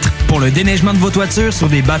 24 pour le déneigement de vos toitures sur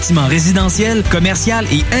des bâtiments résidentiels, commerciaux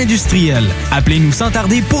et industriels. Appelez-nous sans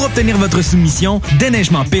tarder pour obtenir votre soumission.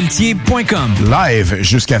 Déneigementpelletier.com. Live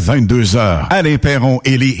jusqu'à 22h. Alain Perron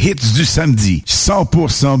et les hits du samedi.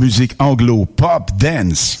 100% musique anglo, pop,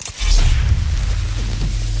 dance.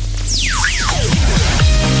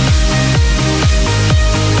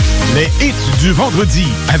 Les hits du vendredi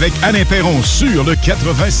avec Alain Perron sur le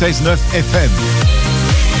 96.9 FM.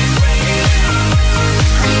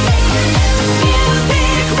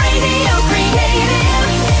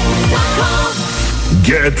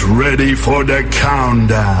 Get ready for the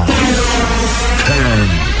countdown.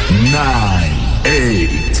 10, 9,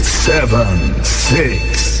 8, 7,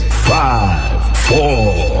 6, 5,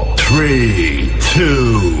 4, 3,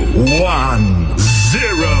 2, 1,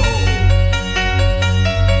 0.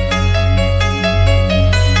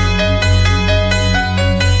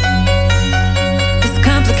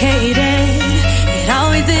 It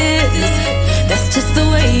always is. That's just the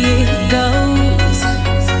way it goes.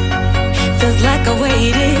 Feels like I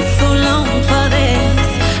waited so long for this.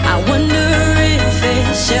 I wonder if it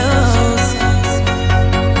shows.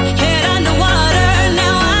 Head underwater,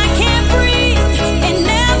 now I can't breathe. It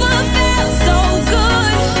never felt so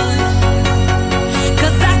good.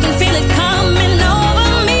 'Cause I can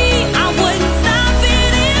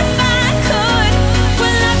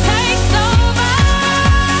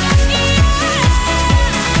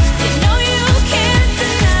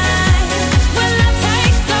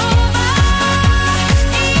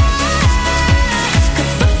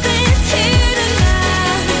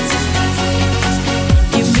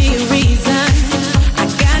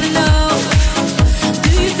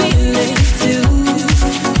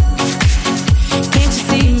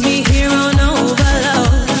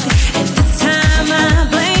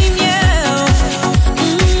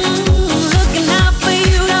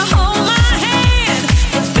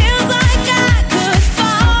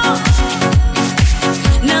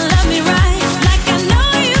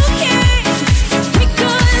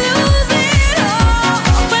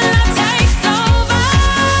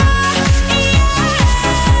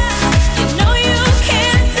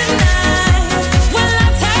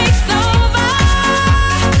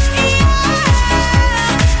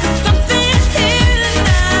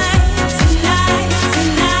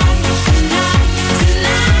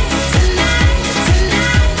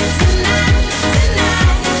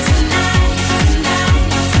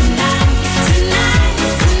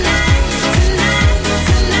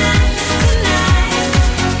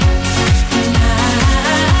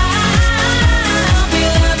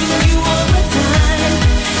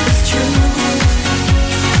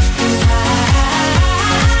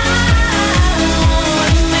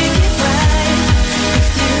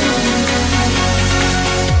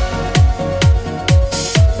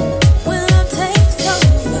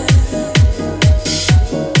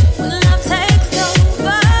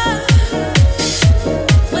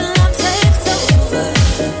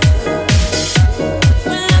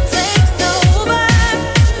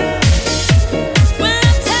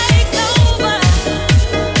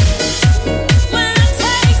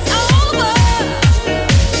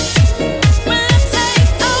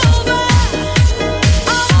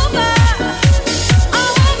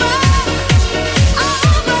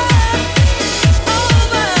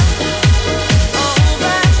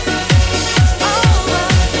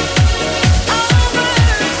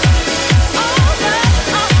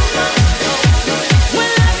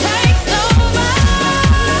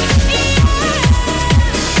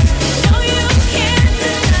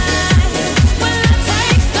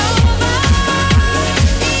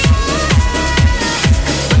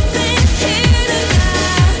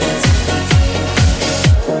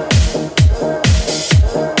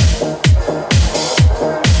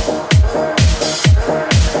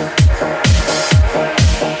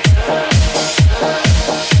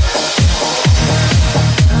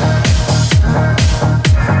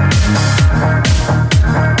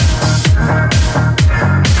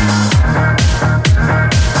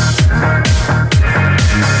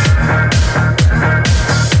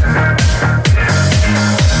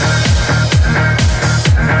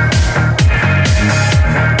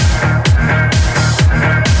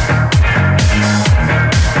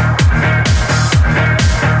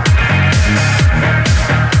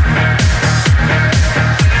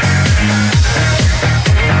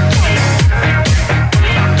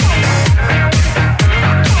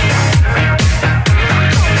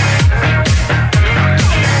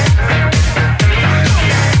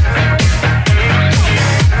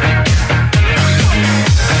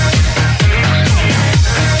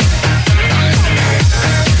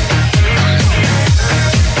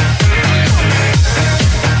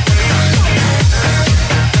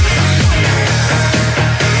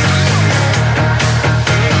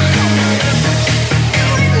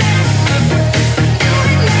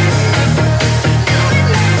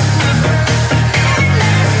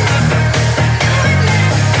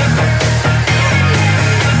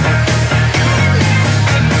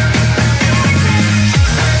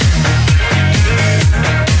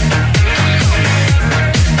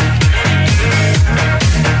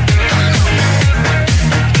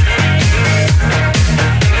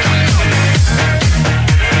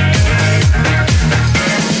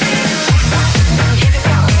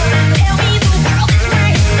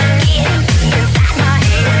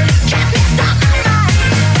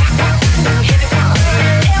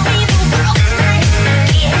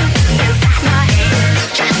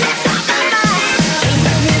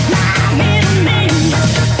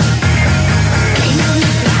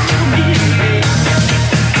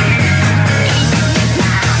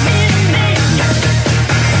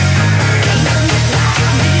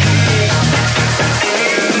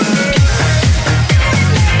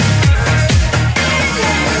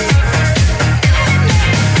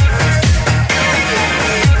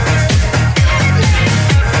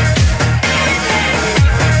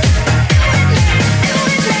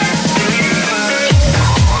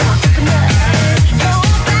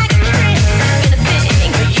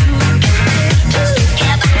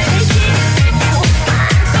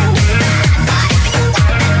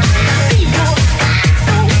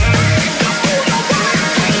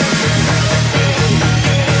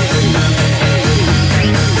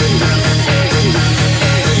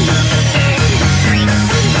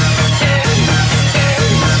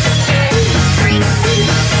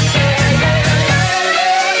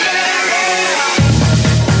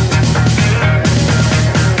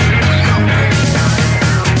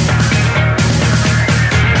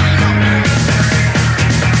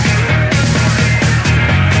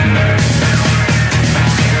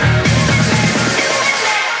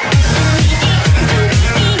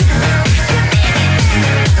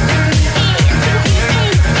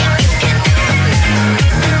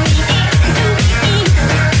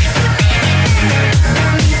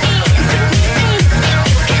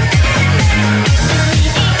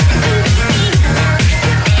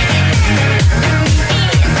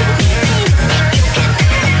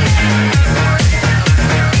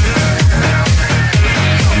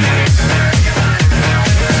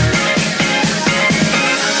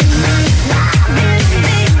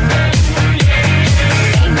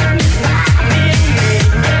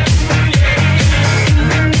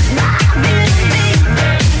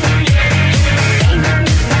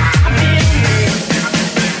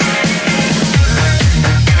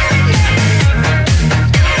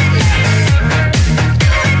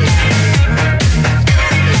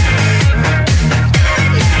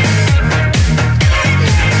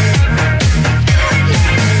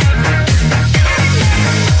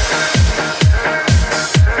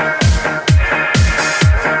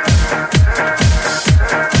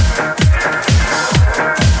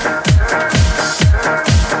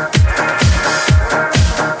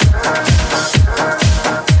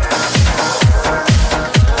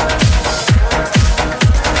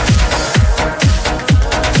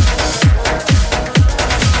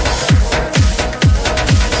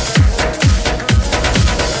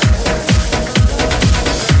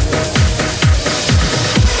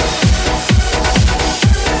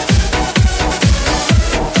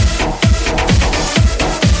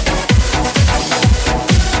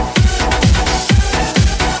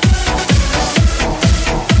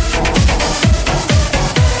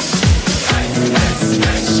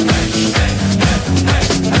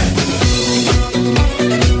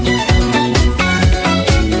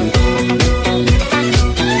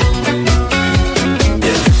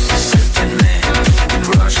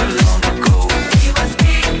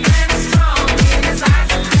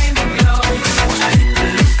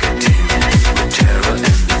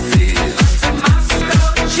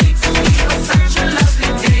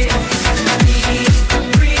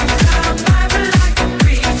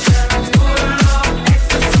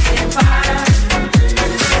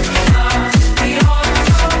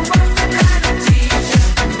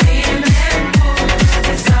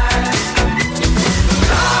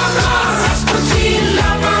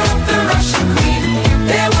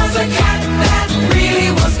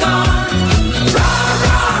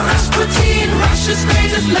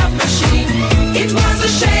greatest love machine. It was a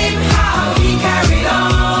shame how he carried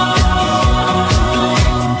on.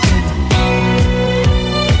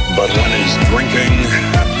 But when his drinking,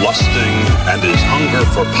 lusting, and his hunger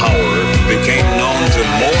for power became known to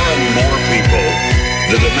more and more people,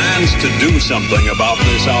 the demands to do something about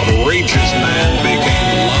this outrageous man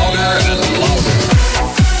became louder and louder.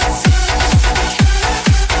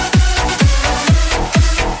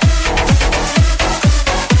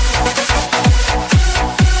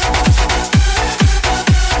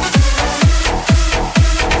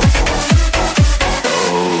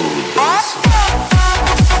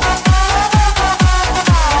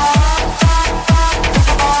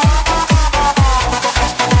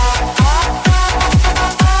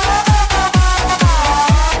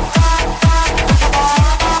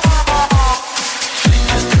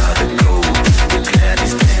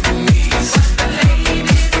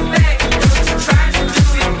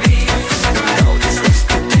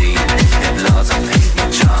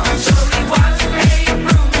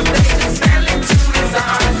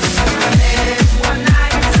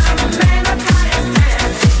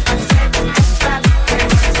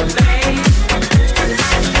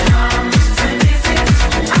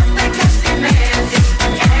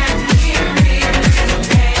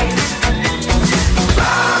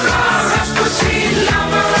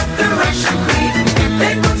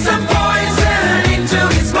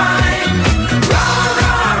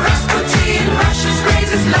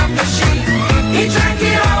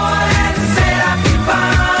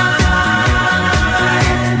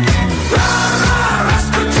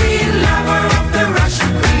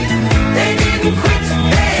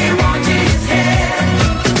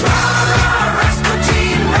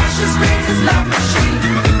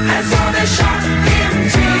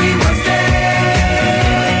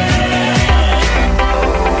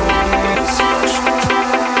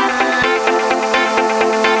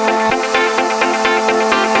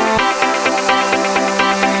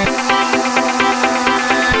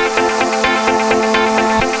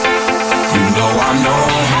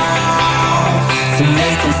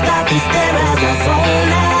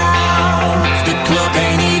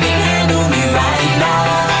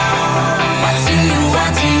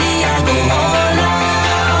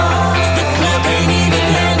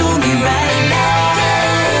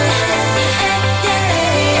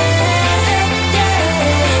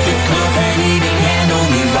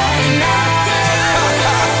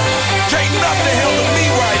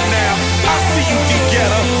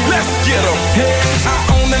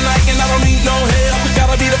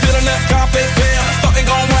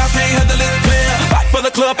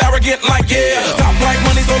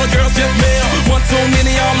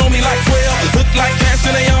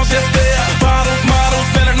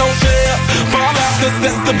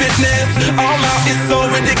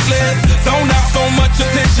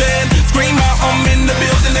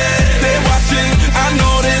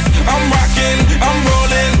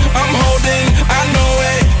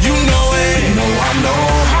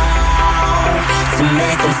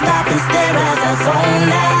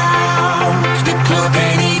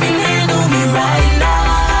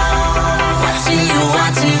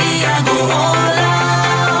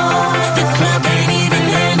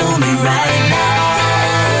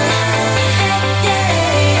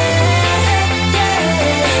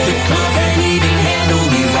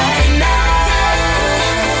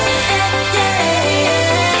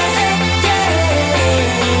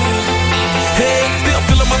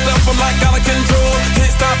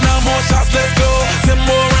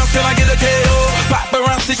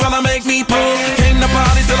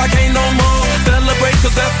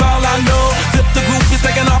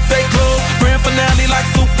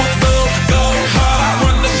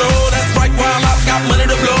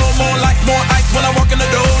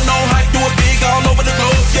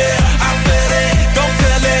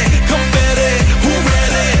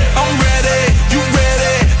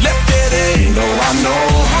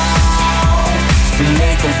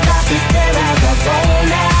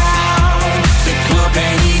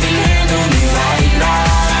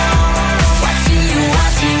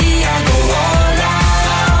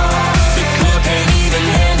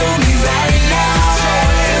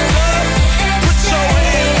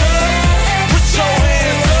 Put your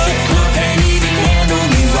hands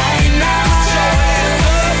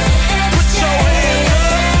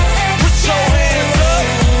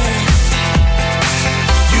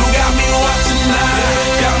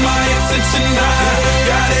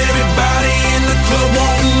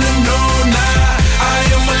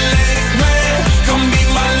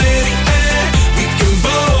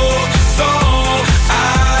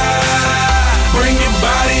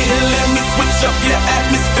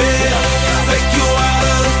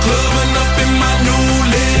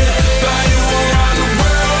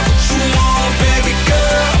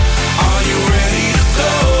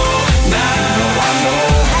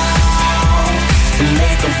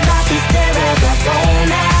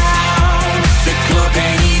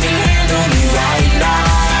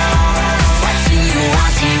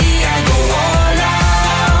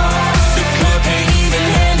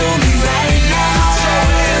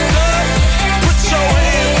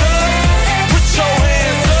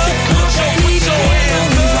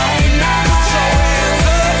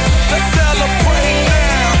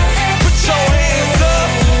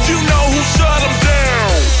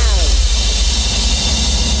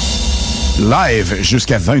Live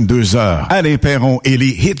jusqu'à 22h. Alain Perron et les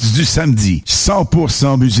hits du samedi.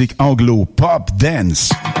 100% musique anglo, pop, dance.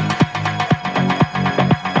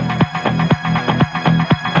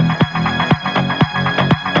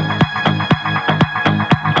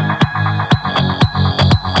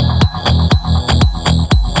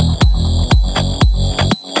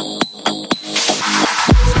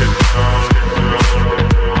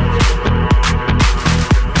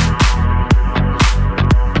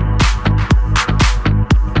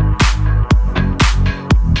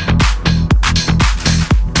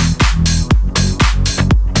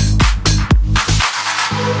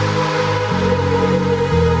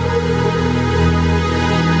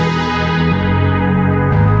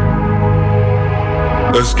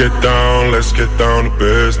 Let's get down to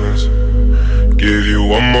business. Give you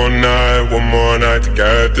one more night to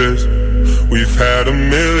get this. We've had a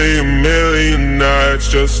million nights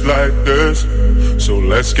just like this. So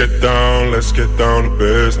let's get down to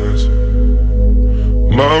business.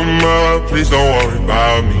 Mama, please don't worry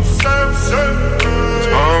about me.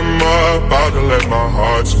 I'm about to let my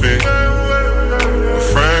heart speak. My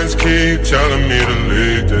friends keep telling me to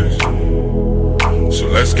leave this. So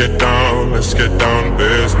let's get down to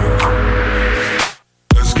business.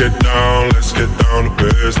 Let's get down to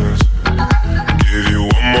business. Give you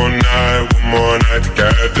one more night to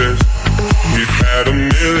get this. We've had a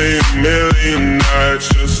million nights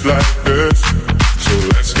just like this. So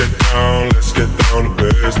let's get down to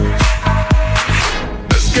business.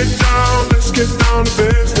 Let's get down to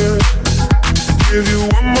business. Give you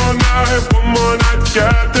one more night to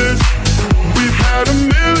get this. We've had a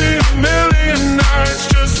million nights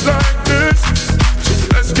just like this. So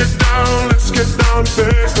let's get down to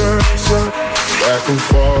business.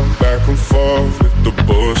 Back and forth with the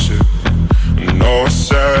bullshit. I know I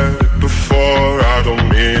said it before, I don't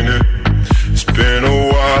mean it. It's been a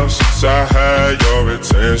while since I had your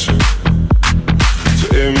attention. So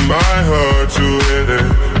it might hurt to hit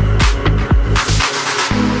it.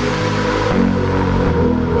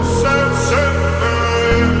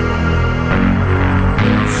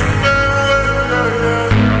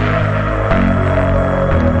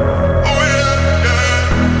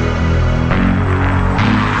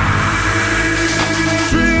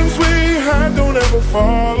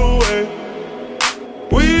 Fall away.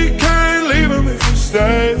 We can't leave them if we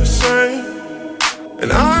stay the same.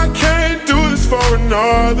 And I can't do this for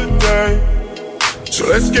another day. So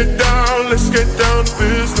let's get down to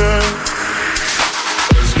business.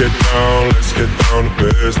 Let's get down to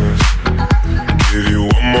business. Give you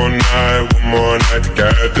one more night to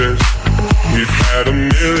get this. We've had a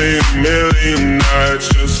million nights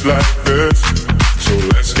just like this. So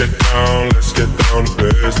let's get down to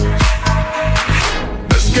business.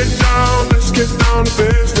 Let's get down to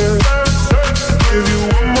business. Give you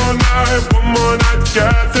one more night to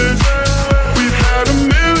get this. We've had a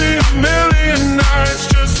million nights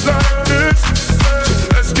just like this. So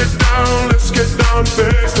let's get down to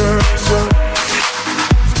business.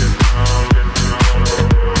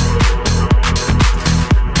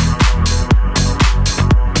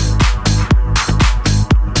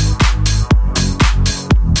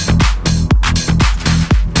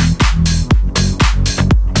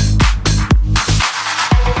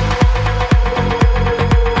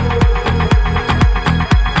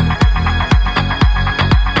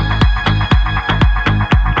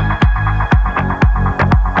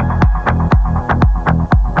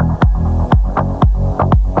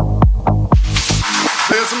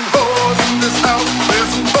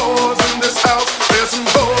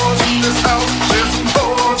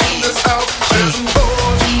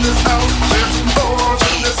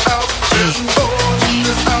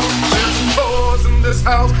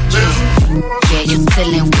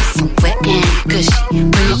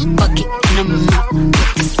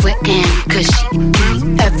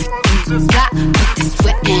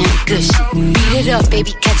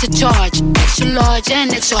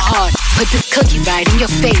 And extra hard. Put this cookie right in your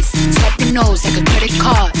face. Swipe your nose like a credit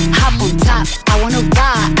card. Hop on top, I wanna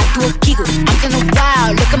ride. I do a giggle, I'm kinda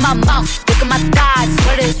wild. Look at my mouth, look at my thighs.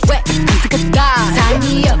 Sweater is wet, I'm sick of thighs. Tie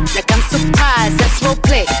me up like I'm surprised. That's role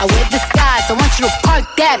play, I wear disguise. I want you to park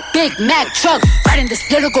that Big Mac truck right in this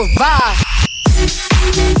little garage.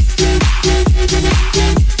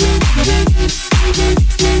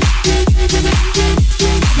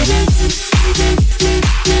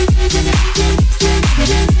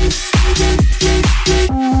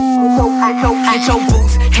 Get your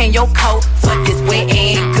boots and your coat for this wet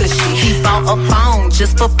and gushy. He bought a phone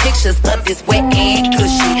just for pictures of this wet and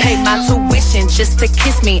cushy. Pay my tuition just to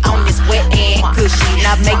kiss me on this wet and cushy.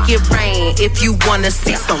 Now make it rain if you wanna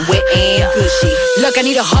see some wet and cushy. Look, I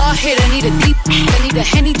need a hard hit, I need a deep, I need a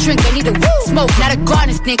Henny drink, I need a smoke, not a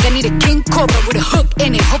garden snake. I need a king cobra with a hook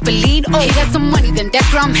in it. Hope it lead. Oh, he got some money, then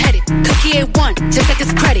that's where I'm headed. Cookie A1, just like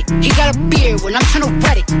his credit. He got a beard, well I'm tryna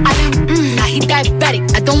wet it. I let him, now he diabetic.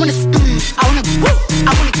 I don't wanna I wanna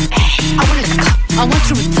I want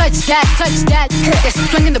you to touch that. That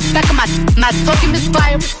swing in the back of my talking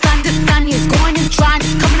misfire. Sun to sun, he's going and trying.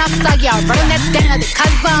 He's coming outside, yeah, I'm running that down. The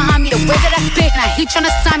cuz behind me, the way that I spit, now he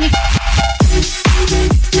tryna sign me.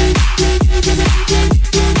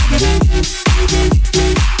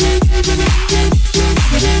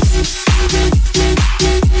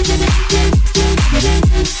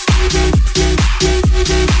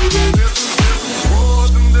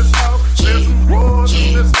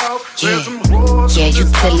 Yeah, you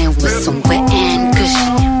dealing with some wet and gushy.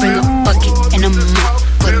 Bring a bucket and a mop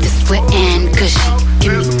for this wet and gushy.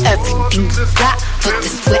 Give me everything you got for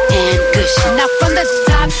this wet and gushy. Now from the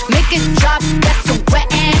top, make it drop. That's some wet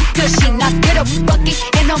and gushy. Now get a bucket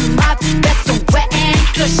and a mop. That's some wet and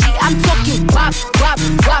gushy. I'm talking wop.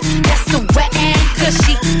 That's some wet and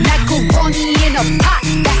gushy. Macaroni in a pot.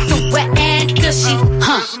 That's some wet and gushy.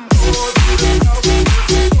 Huh?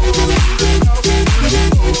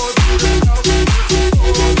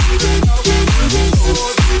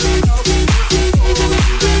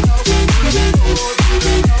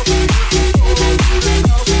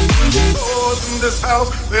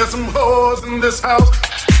 There's some hoes in this house.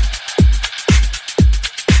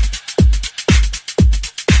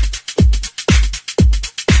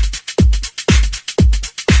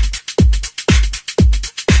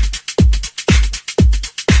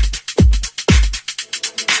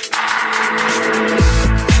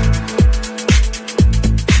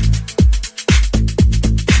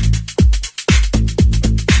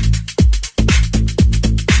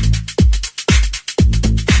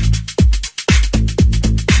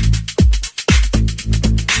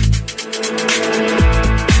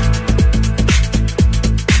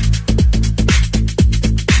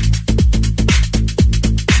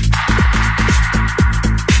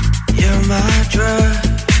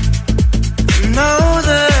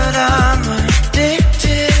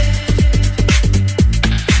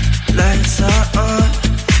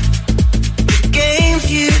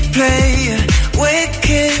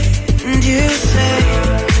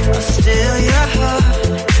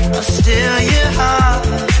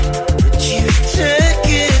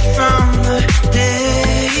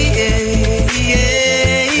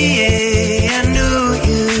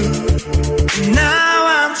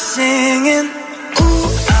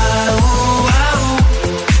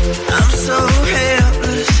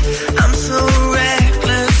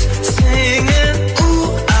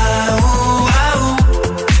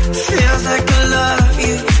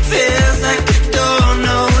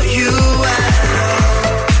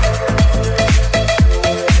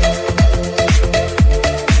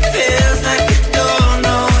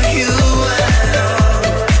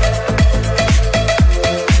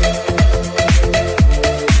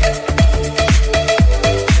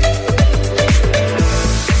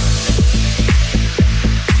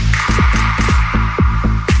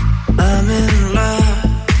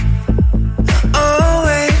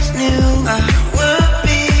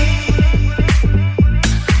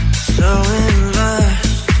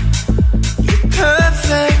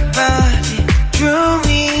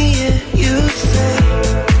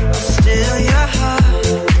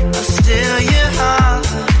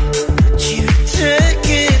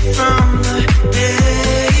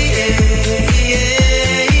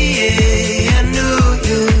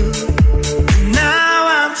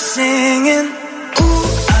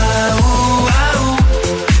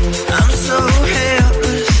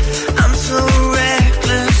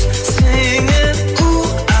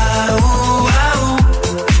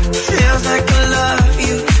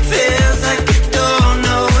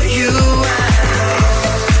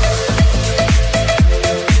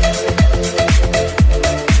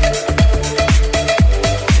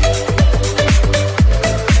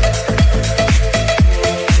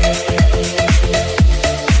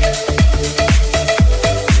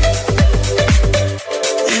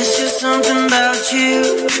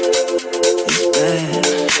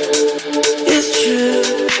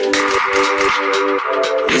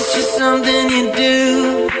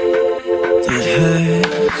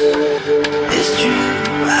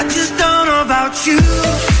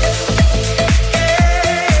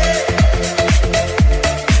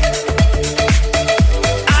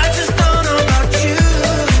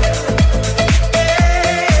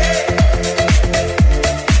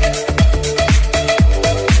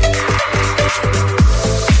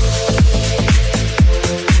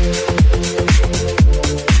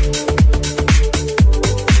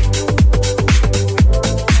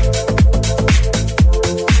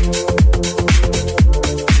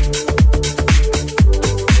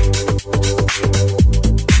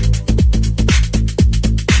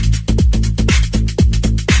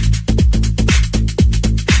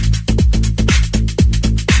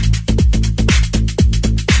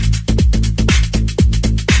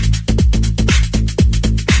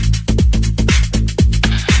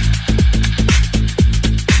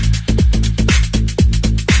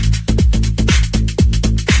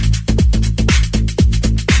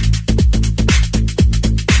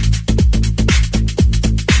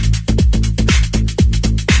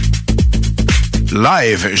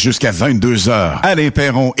 live jusqu'à 22h. Alain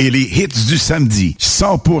Perron et les hits du samedi.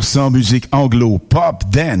 100% musique anglo, pop,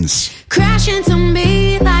 dance. Crash into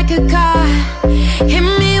me like a car. Hit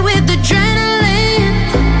me with adrenaline.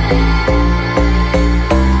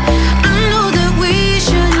 I know that we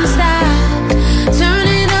shouldn't stop.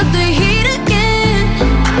 Turning up the heat again.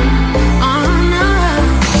 Oh no.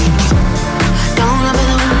 Don't open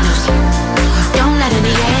the windows. Don't let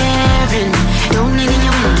any air in. Don't need in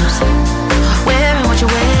your windows. Wearing what you're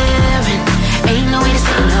wearing. Ain't no way to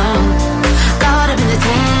say no. Caught up in the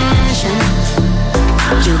tension.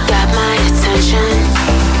 You got my attention.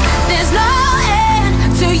 There's no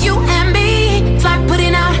end to you and me. It's like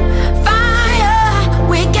putting out fire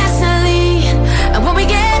with gasoline. And when we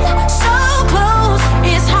get so close,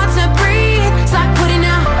 it's hard to breathe. It's like putting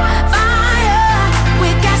out fire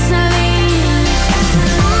with gasoline.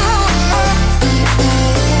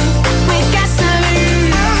 With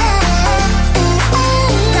gasoline.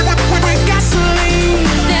 With gasoline.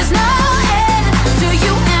 There's no end to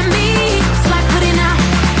you and me. It's like putting out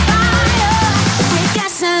with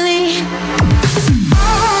gasoline.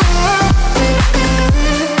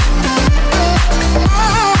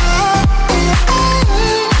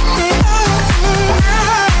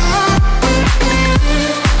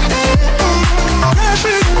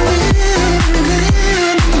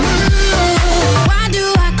 Why do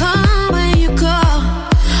I call when you call?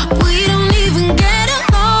 We don't even get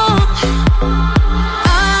along.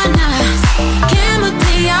 Oh no,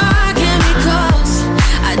 chemically our chemicals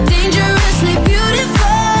are dangerously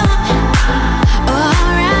beautiful.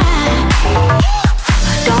 Alright.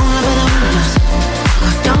 Don't open the windows.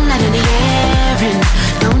 Don't let any air in.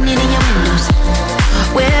 Don't need in your windows.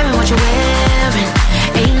 Wearing what you're wearing.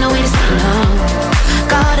 Ain't no way to say no.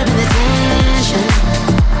 Caught up in the tension.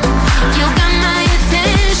 You got my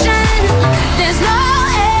attention. There's no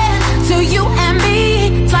end to you and me.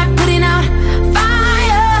 It's like putting out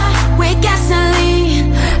fire with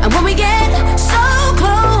gasoline. And when we get so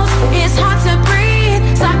close, it's hard to breathe.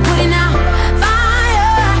 It's like putting out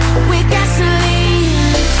fire with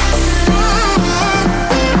gasoline.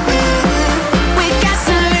 With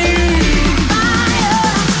gasoline. Fire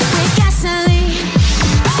with gasoline.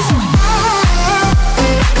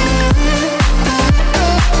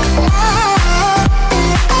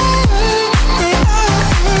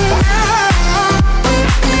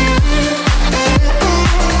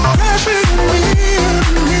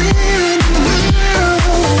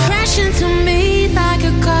 Crash into me like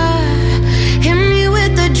a car. Hit me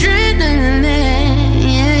with adrenaline.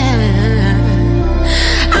 Yeah.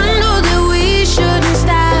 I know that we shouldn't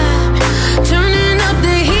stop. Turning up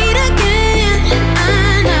the heat again.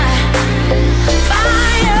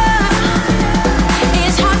 Fire.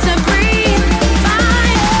 It's hard to breathe.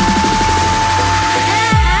 Fire.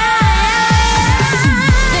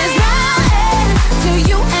 There's no end to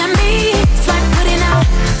you and me. It's like putting out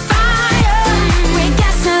fire with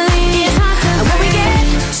gasoline. And when we get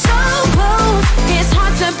so close, it's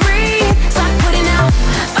hard to breathe. It's like putting out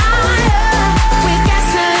fire with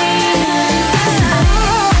gasoline.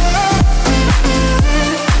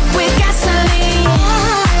 With gasoline.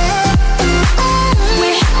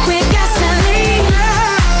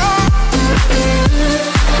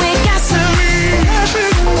 With gasoline.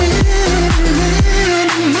 With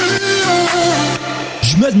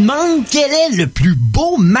Je me demande quel est le plus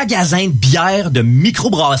beau magasin de bière de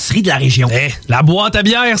microbrasserie de la région. La boîte à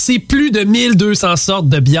bière, c'est plus de 1200 sortes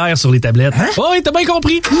de bière sur les tablettes. Hein? Oh, oui, t'as bien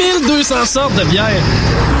compris. 1200 sortes de bière.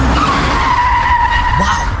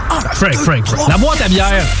 Frank. La boîte à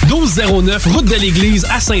bière, 1209, route de l'église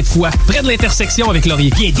à Sainte-Foy, près de l'intersection avec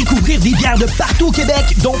Laurier. Viens découvrir des bières de partout au Québec,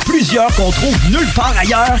 dont plusieurs qu'on trouve nulle part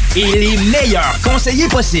ailleurs, et les meilleurs conseillers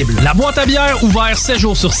possibles. La boîte à bière, ouvert 7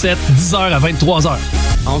 jours sur 7, 10h à 23h.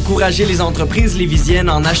 Encourager les entreprises lévisiennes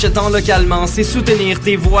en achetant localement, c'est soutenir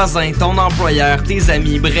tes voisins, ton employeur, tes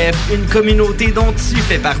amis, bref, une communauté dont tu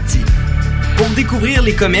fais partie. Pour découvrir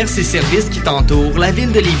les commerces et services qui t'entourent, la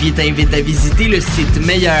Ville de Lévis t'invite à visiter le site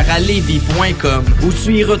meilleuralevis.com où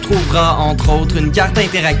tu y retrouveras, entre autres, une carte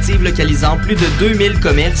interactive localisant plus de 2000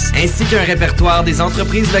 commerces ainsi qu'un répertoire des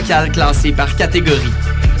entreprises locales classées par catégorie.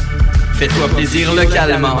 Fais-toi plaisir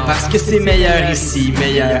localement parce que c'est meilleur ici,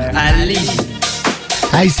 meilleur à Lévis.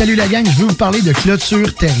 Hey, salut la gang, je veux vous parler de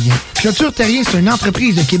Clôture Terrien. Clôture Terrien, c'est une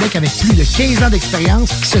entreprise de Québec avec plus de 15 ans d'expérience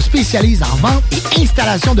qui se spécialise en vente et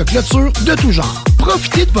installation de clôtures de tout genre.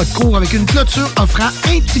 Profitez de votre cour avec une clôture offrant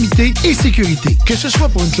intimité et sécurité. Que ce soit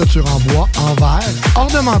pour une clôture en bois, en verre,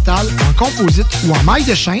 ornementale, en composite ou en maille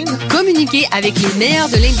de chaîne, communiquez avec les meilleurs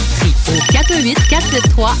de l'industrie au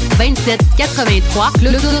 418-473-2783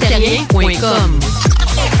 clôtureterrien.com.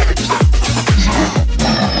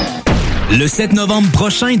 Le 7 novembre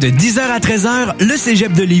prochain, de 10h à 13h, le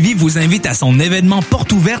Cégep de Lévis vous invite à son événement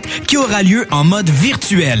porte ouverte qui aura lieu en mode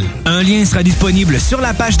virtuel. Un lien sera disponible sur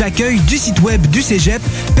la page d'accueil du site web du Cégep,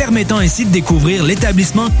 permettant ainsi de découvrir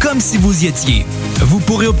l'établissement comme si vous y étiez. Vous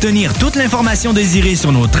pourrez obtenir toute l'information désirée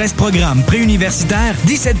sur nos 13 programmes préuniversitaires,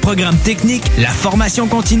 17 programmes techniques, la formation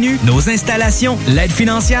continue, nos installations, l'aide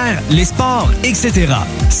financière, les sports, etc.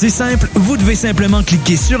 C'est simple, vous devez simplement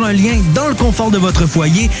cliquer sur un lien dans le confort de votre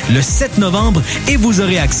foyer le 7 novembre et vous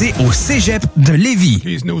aurez accès au Cégep de Lévis.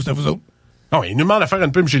 Please news, c'est vous autres. Non, il nous demande de faire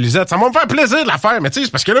une pub chez Lisette. Ça va me faire plaisir de la faire, mais tu sais,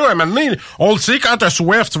 c'est parce que là, à un moment donné, on le sait, quand t'as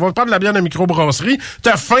soif, tu vas prendre de la bière de microbrasserie,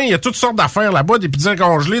 t'as faim, il y a toutes sortes d'affaires là-bas, des pizzas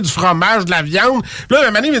congelées, du fromage, de la viande. Puis là, à un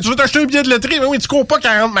moment donné, mais tu veux t'acheter un billet de loterie, mais oui, tu cours pas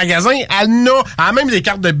 40 magasins, elle a même des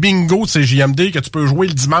cartes de bingo de CJMD que tu peux jouer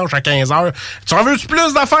le dimanche à 15h. Tu en veux-tu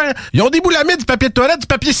plus d'affaires? Ils ont des boulamides, du papier de toilette, du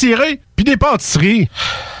papier ciré, puis des pâtisseries.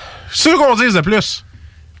 C'est sûr qu'on dise de plus.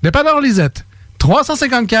 Dépanneur Lisette,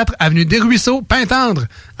 354 Avenue des Ruisseaux, Pintendre.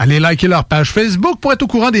 Allez liker leur page Facebook pour être au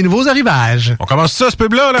courant des nouveaux arrivages. On commence ça, ce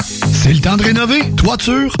pub-là, là? C'est le temps de rénover.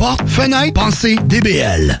 Toiture, porte, fenêtre, pensez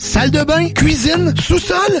DBL. Salle de bain, cuisine,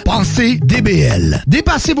 sous-sol, pensez DBL.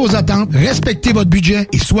 Dépassez vos attentes, respectez votre budget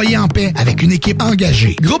et soyez en paix avec une équipe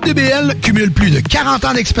engagée. Groupe DBL cumule plus de 40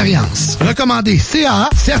 ans d'expérience. Recommandé CAA,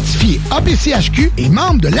 certifié APCHQ et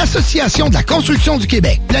membre de l'Association de la construction du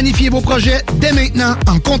Québec. Planifiez vos projets dès maintenant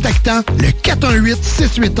en contactant le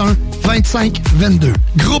 418-681-2522.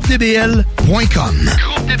 GroupeDBL.com.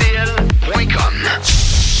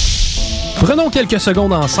 Prenons quelques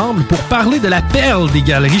secondes ensemble pour parler de la perle des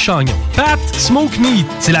Galeries Chagnon. Pat Smoke Meat,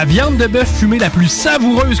 c'est la viande de bœuf fumée la plus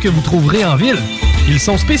savoureuse que vous trouverez en ville. Ils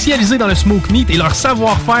sont spécialisés dans le smoke meat et leur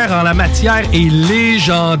savoir-faire en la matière est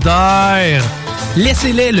légendaire.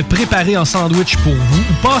 Laissez-les le préparer en sandwich pour vous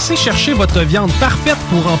ou passez chercher votre viande parfaite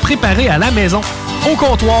pour en préparer à la maison, au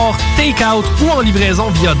comptoir, take-out ou en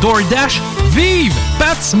livraison via DoorDash. Vive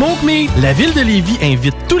Pat Smoke Meat! La Ville de Lévis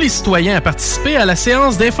invite tous les citoyens à participer à la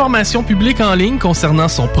séance d'information publique en ligne concernant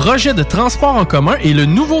son projet de transport en commun et le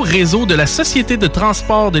nouveau réseau de la Société de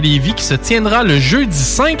transport de Lévis qui se tiendra le jeudi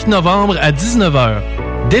 5 novembre à 19h.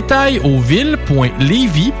 Détails au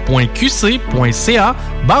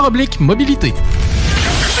ville.levy.qc.ca/mobilité.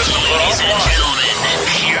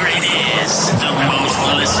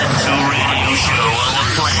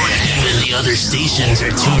 Other stations are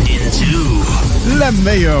tuned in too. La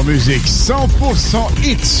meilleure musique 100%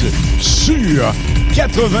 hits sur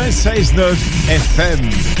 96.9 FM.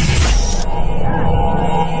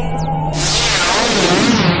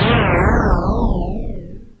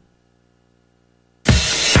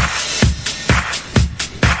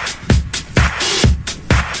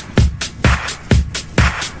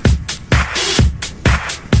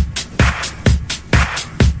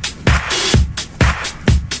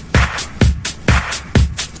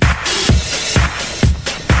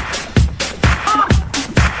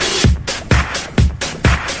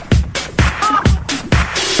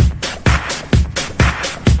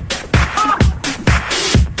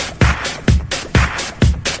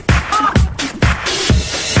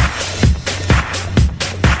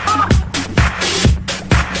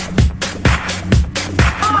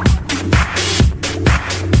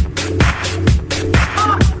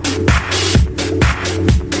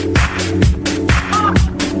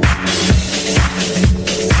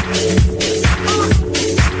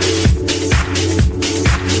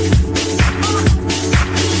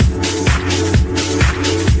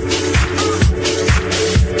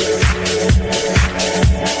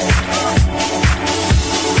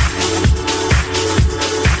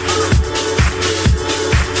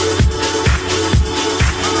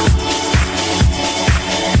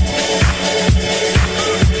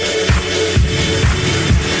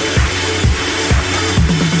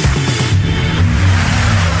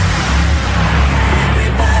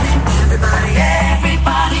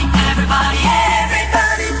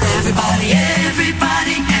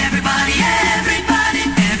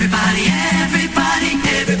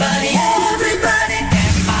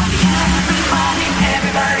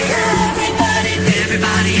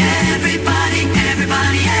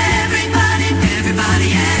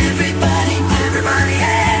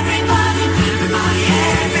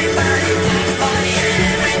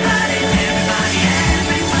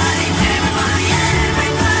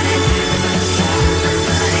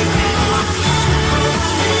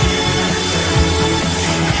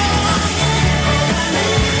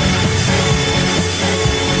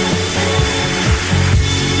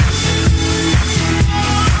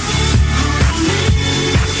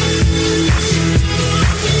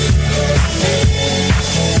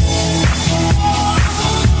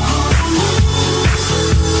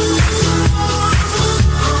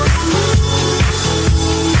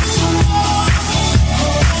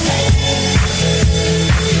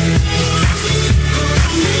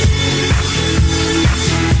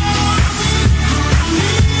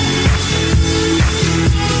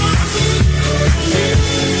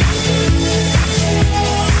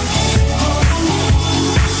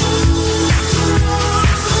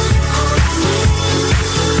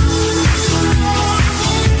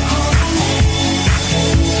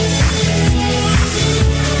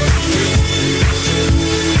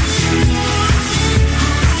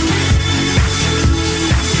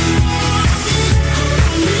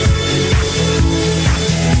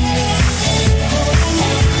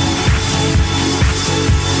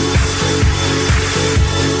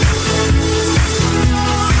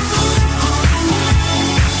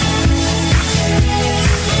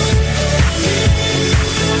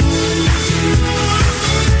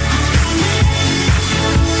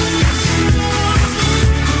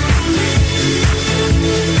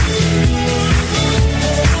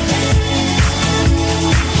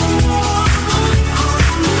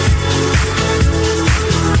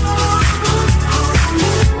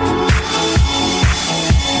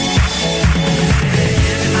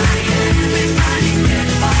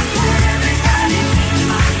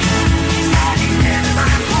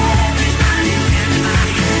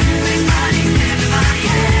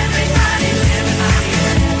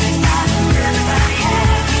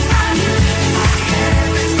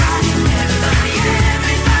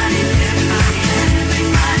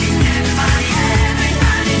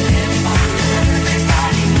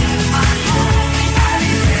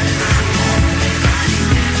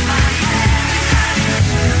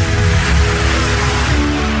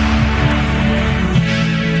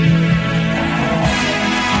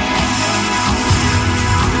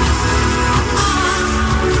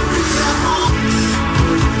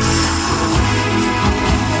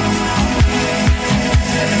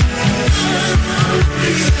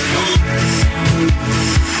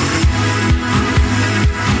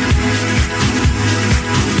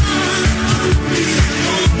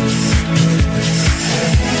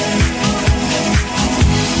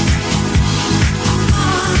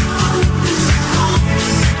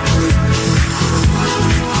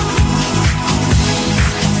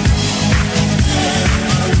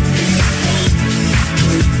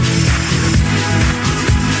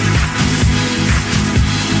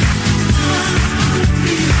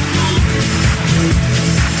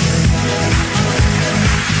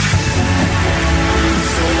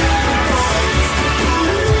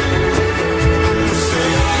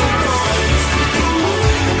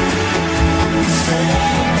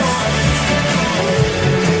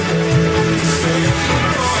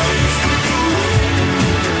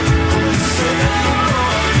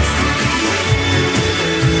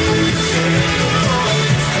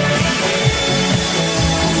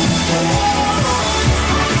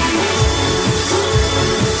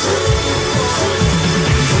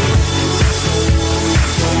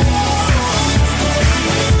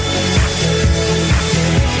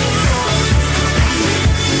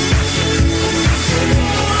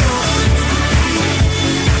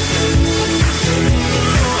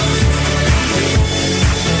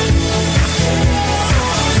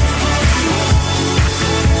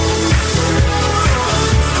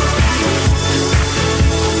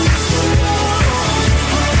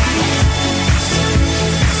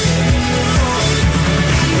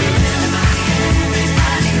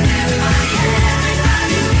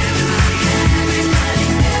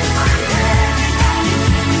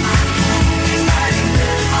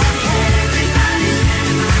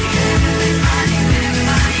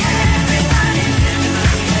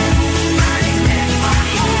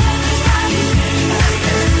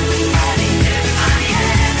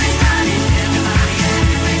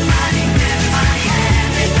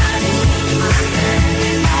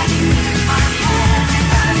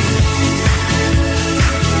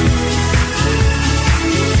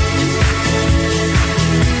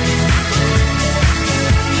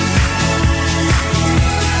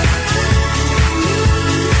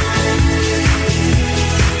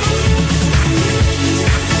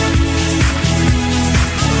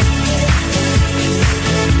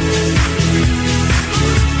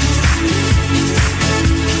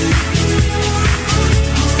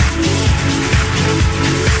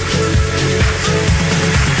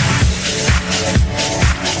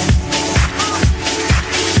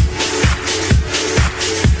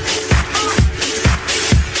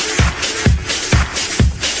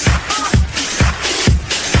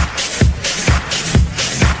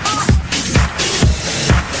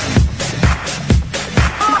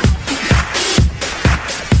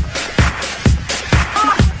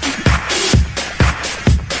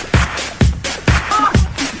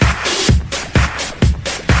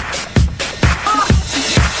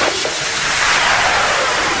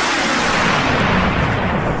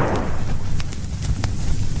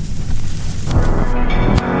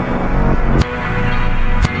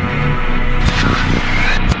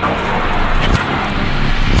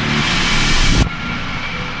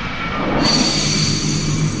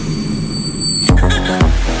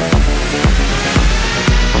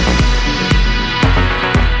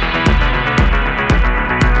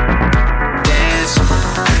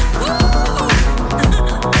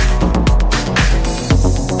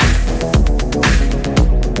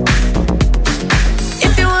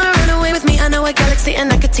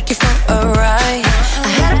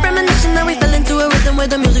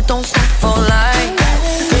 don't stop for light.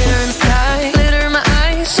 Glitter in the sky, glitter in my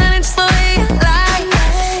eyes, shining just the way you like.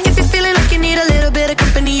 If you're feeling like you need a little bit of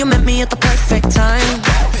company, you met me at the perfect time.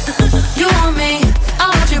 You want me, I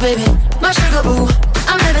want you, baby. My sugar, ooh,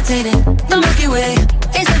 I'm levitating. The Milky Way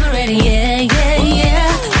is liberating, yeah, yeah,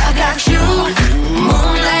 yeah. I got you,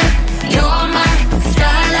 moonlight, you're my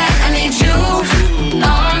starlight. I need you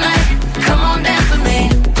all night. Come on, dance with me.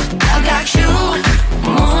 I got you,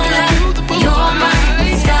 moonlight, you're my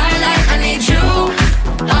starlight. I need you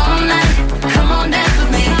all night. Come on, dance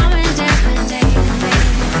with me.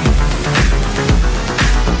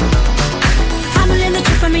 I'm in the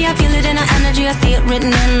truth for me. I feel it in our energy. I see it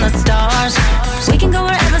written in the stars. We can go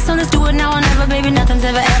wherever, so let's do it now or never, baby. Nothing's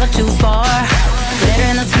ever too far. Glitter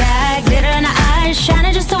in the sky, glitter in our eyes,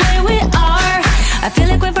 shining just the way we are. I feel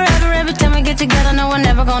like we're forever every time we get together. No, we're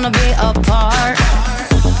never gonna be apart.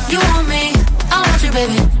 You want me, I want you,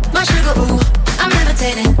 baby. My sugar, ooh, I'm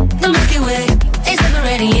levitating. The Milky Way is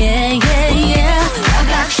liberating, yeah, yeah, yeah. I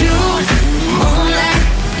got you, moonlight,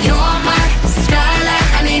 you're my starlight.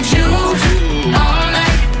 I need you all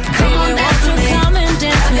night. Come on, dance with me. Come and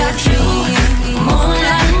dance with me. I got you,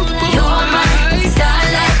 moonlight, you're my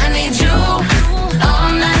starlight. I need you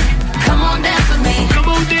all night. Come on, dance with me. Come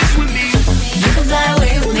on, dance with me. You can fly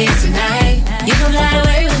away with me tonight. You can fly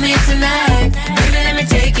away with me tonight. Baby, let me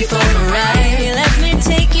take you for a ride. Let me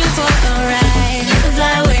take you for a ride. You can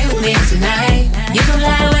fly away with me tonight. You can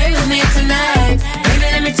fly away with me tonight. Baby,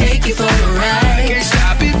 let me take you for a ride. Can't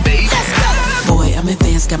stop it, baby. Let's go. Boy, I'm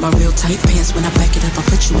advanced, got my real tight pants. When I back it up, I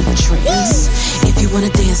put you in a trance. If you wanna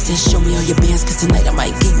dance, then show me all your bands, cause tonight I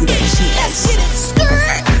might give you that chance. Let's get it,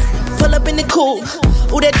 skirt. Pull up in the coupe.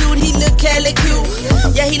 Ooh, that dude, he look hella cute.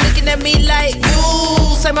 Yeah, he looking at me like you.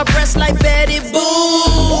 Say my breasts like Betty Boo.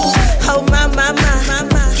 Oh, my.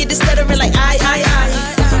 Get this stuttering like I.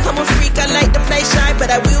 I'm a freak, I like to play shy, but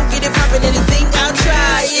I will get it poppin', anything, I'll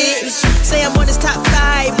try it. Say I'm on this top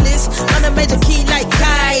 5 list, on a major key like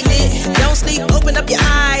Kylie. Don't sleep, open up your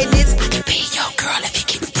eyelids. I can be your girl if you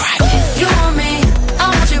keep it private. You want me, I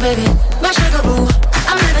want you, baby. My sugar, ooh,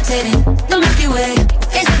 I'm levitating. The Milky Way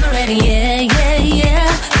is liberating, yeah, yeah,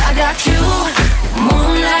 yeah. I got you,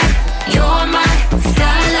 moonlight, you're my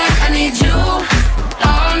starlight. I need you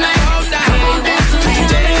all night. Come on, dance with me,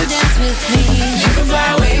 dance with me. You can fly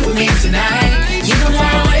away with me tonight. You can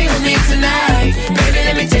fly away with me tonight. Baby,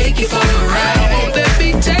 let me take you for a ride. Let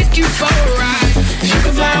me take you for a ride. You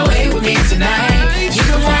can fly away with me tonight. You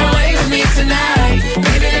can fly away with me tonight.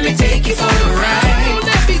 Baby, let me take you for a ride.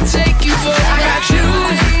 Let me take you for a ride. I got you,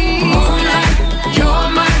 moonlight, you're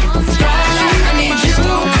my starlight. I need you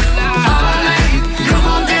all night. Come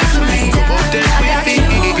on, dance with me. I got you,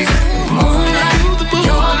 moonlight,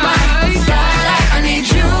 you're my starlight. I need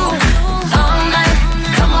you all night.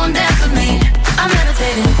 Come on, dance with me. I'm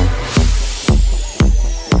levitating.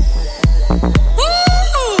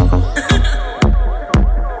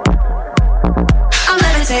 I'm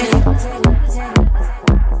levitating.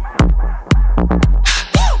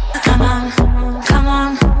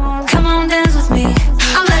 Come on, dance with me.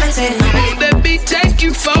 I'm levitating. Let me take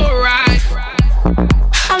you for a ride.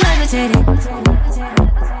 I'm levitating.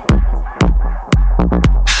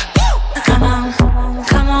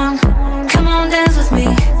 Come on, dance with me.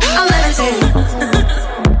 I'm levitating.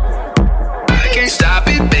 I can't stop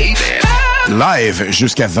it, baby. Live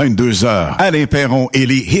jusqu'à 22h. Alain Perron et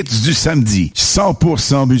les hits du samedi.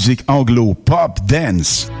 100% musique anglo, pop,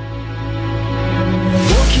 dance.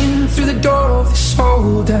 Walking through the door of this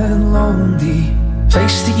old and lonely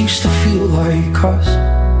place that used to feel like us.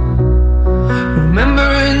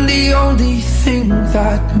 Remembering the only thing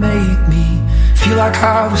that made me feel like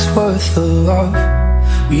I was worth the love.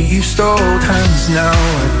 We used to hold hands, now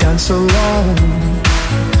I dance alone.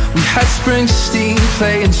 We had Springsteen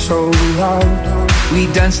playing so loud. We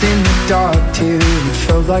danced in the dark till it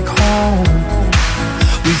felt like home.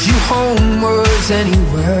 With you home was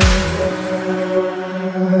anywhere.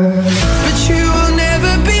 But you will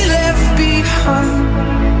never be left behind.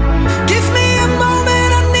 Give me a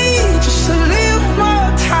moment, I need just a little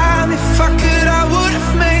more time. If I could, I would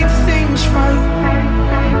have made things right.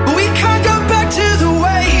 But we can't go back to the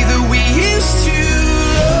way that we used to.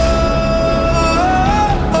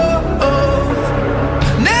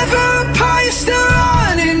 Never apart, you're still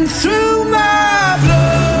running through my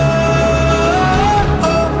blood.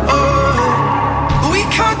 We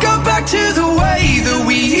can't go back.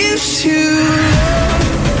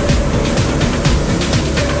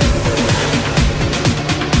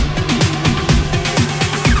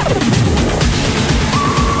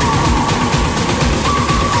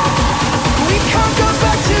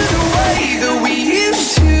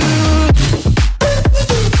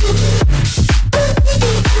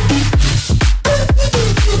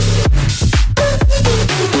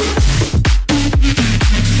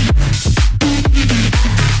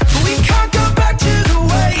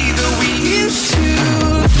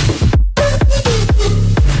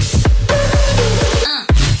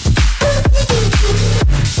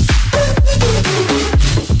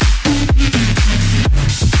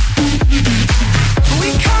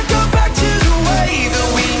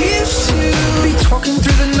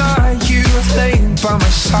 worth laying by my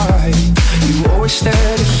side. You were always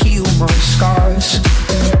there to heal my scars.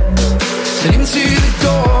 And into the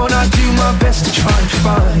dawn I do my best to try and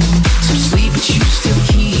find some sleep, but you still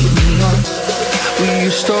keep me up. We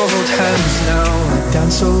used to hold hands, now I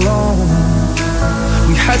dance alone.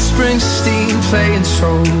 We had Springsteen playing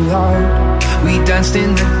so loud. We danced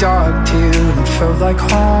in the dark till it felt like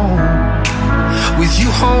home. With you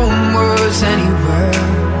home was anywhere.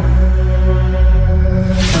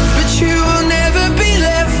 But you will never be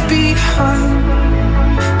left behind.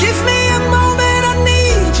 Give me a moment, I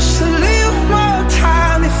need just a little more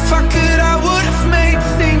time. If I could, I would have made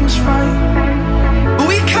things right. But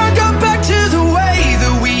we can't go back to the way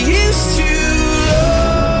that we used to.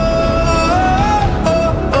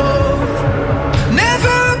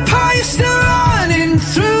 Never a pie still running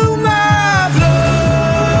through my blood.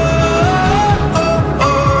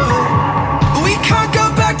 We can't go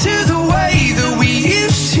back to the way that we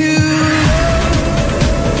used to.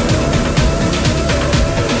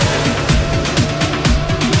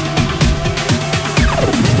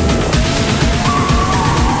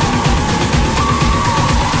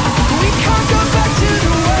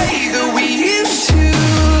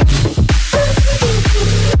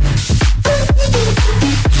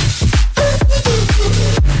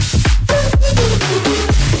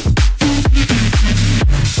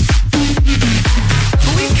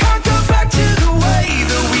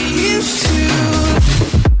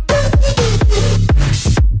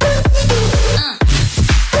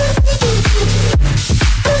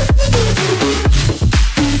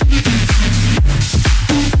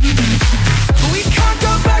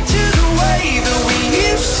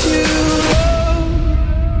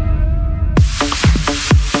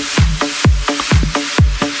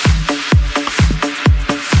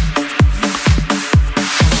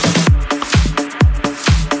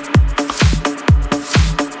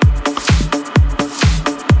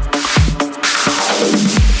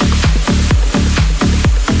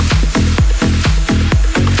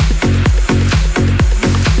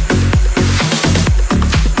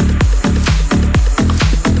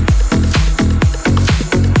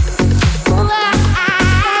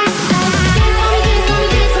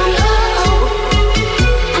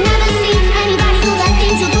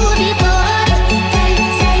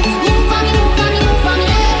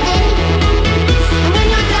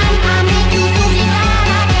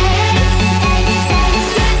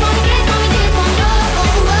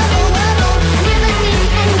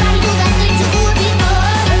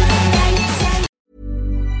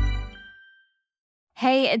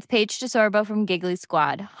 Hey, it's Paige DeSorbo from Giggly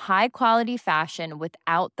Squad. High quality fashion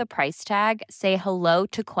without the price tag. Say hello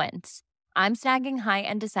to Quince. I'm snagging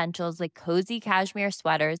high-end essentials like cozy cashmere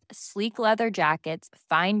sweaters, sleek leather jackets,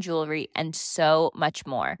 fine jewelry, and so much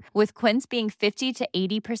more. With Quince being 50 to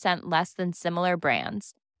 80% less than similar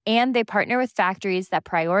brands. And they partner with factories that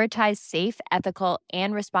prioritize safe, ethical,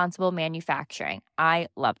 and responsible manufacturing. I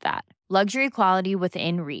love that. Luxury quality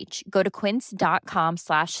within reach. Go to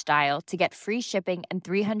quince.com/style to get free shipping and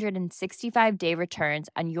 365-day returns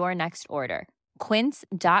on your next order.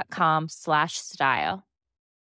 Quince.com/style.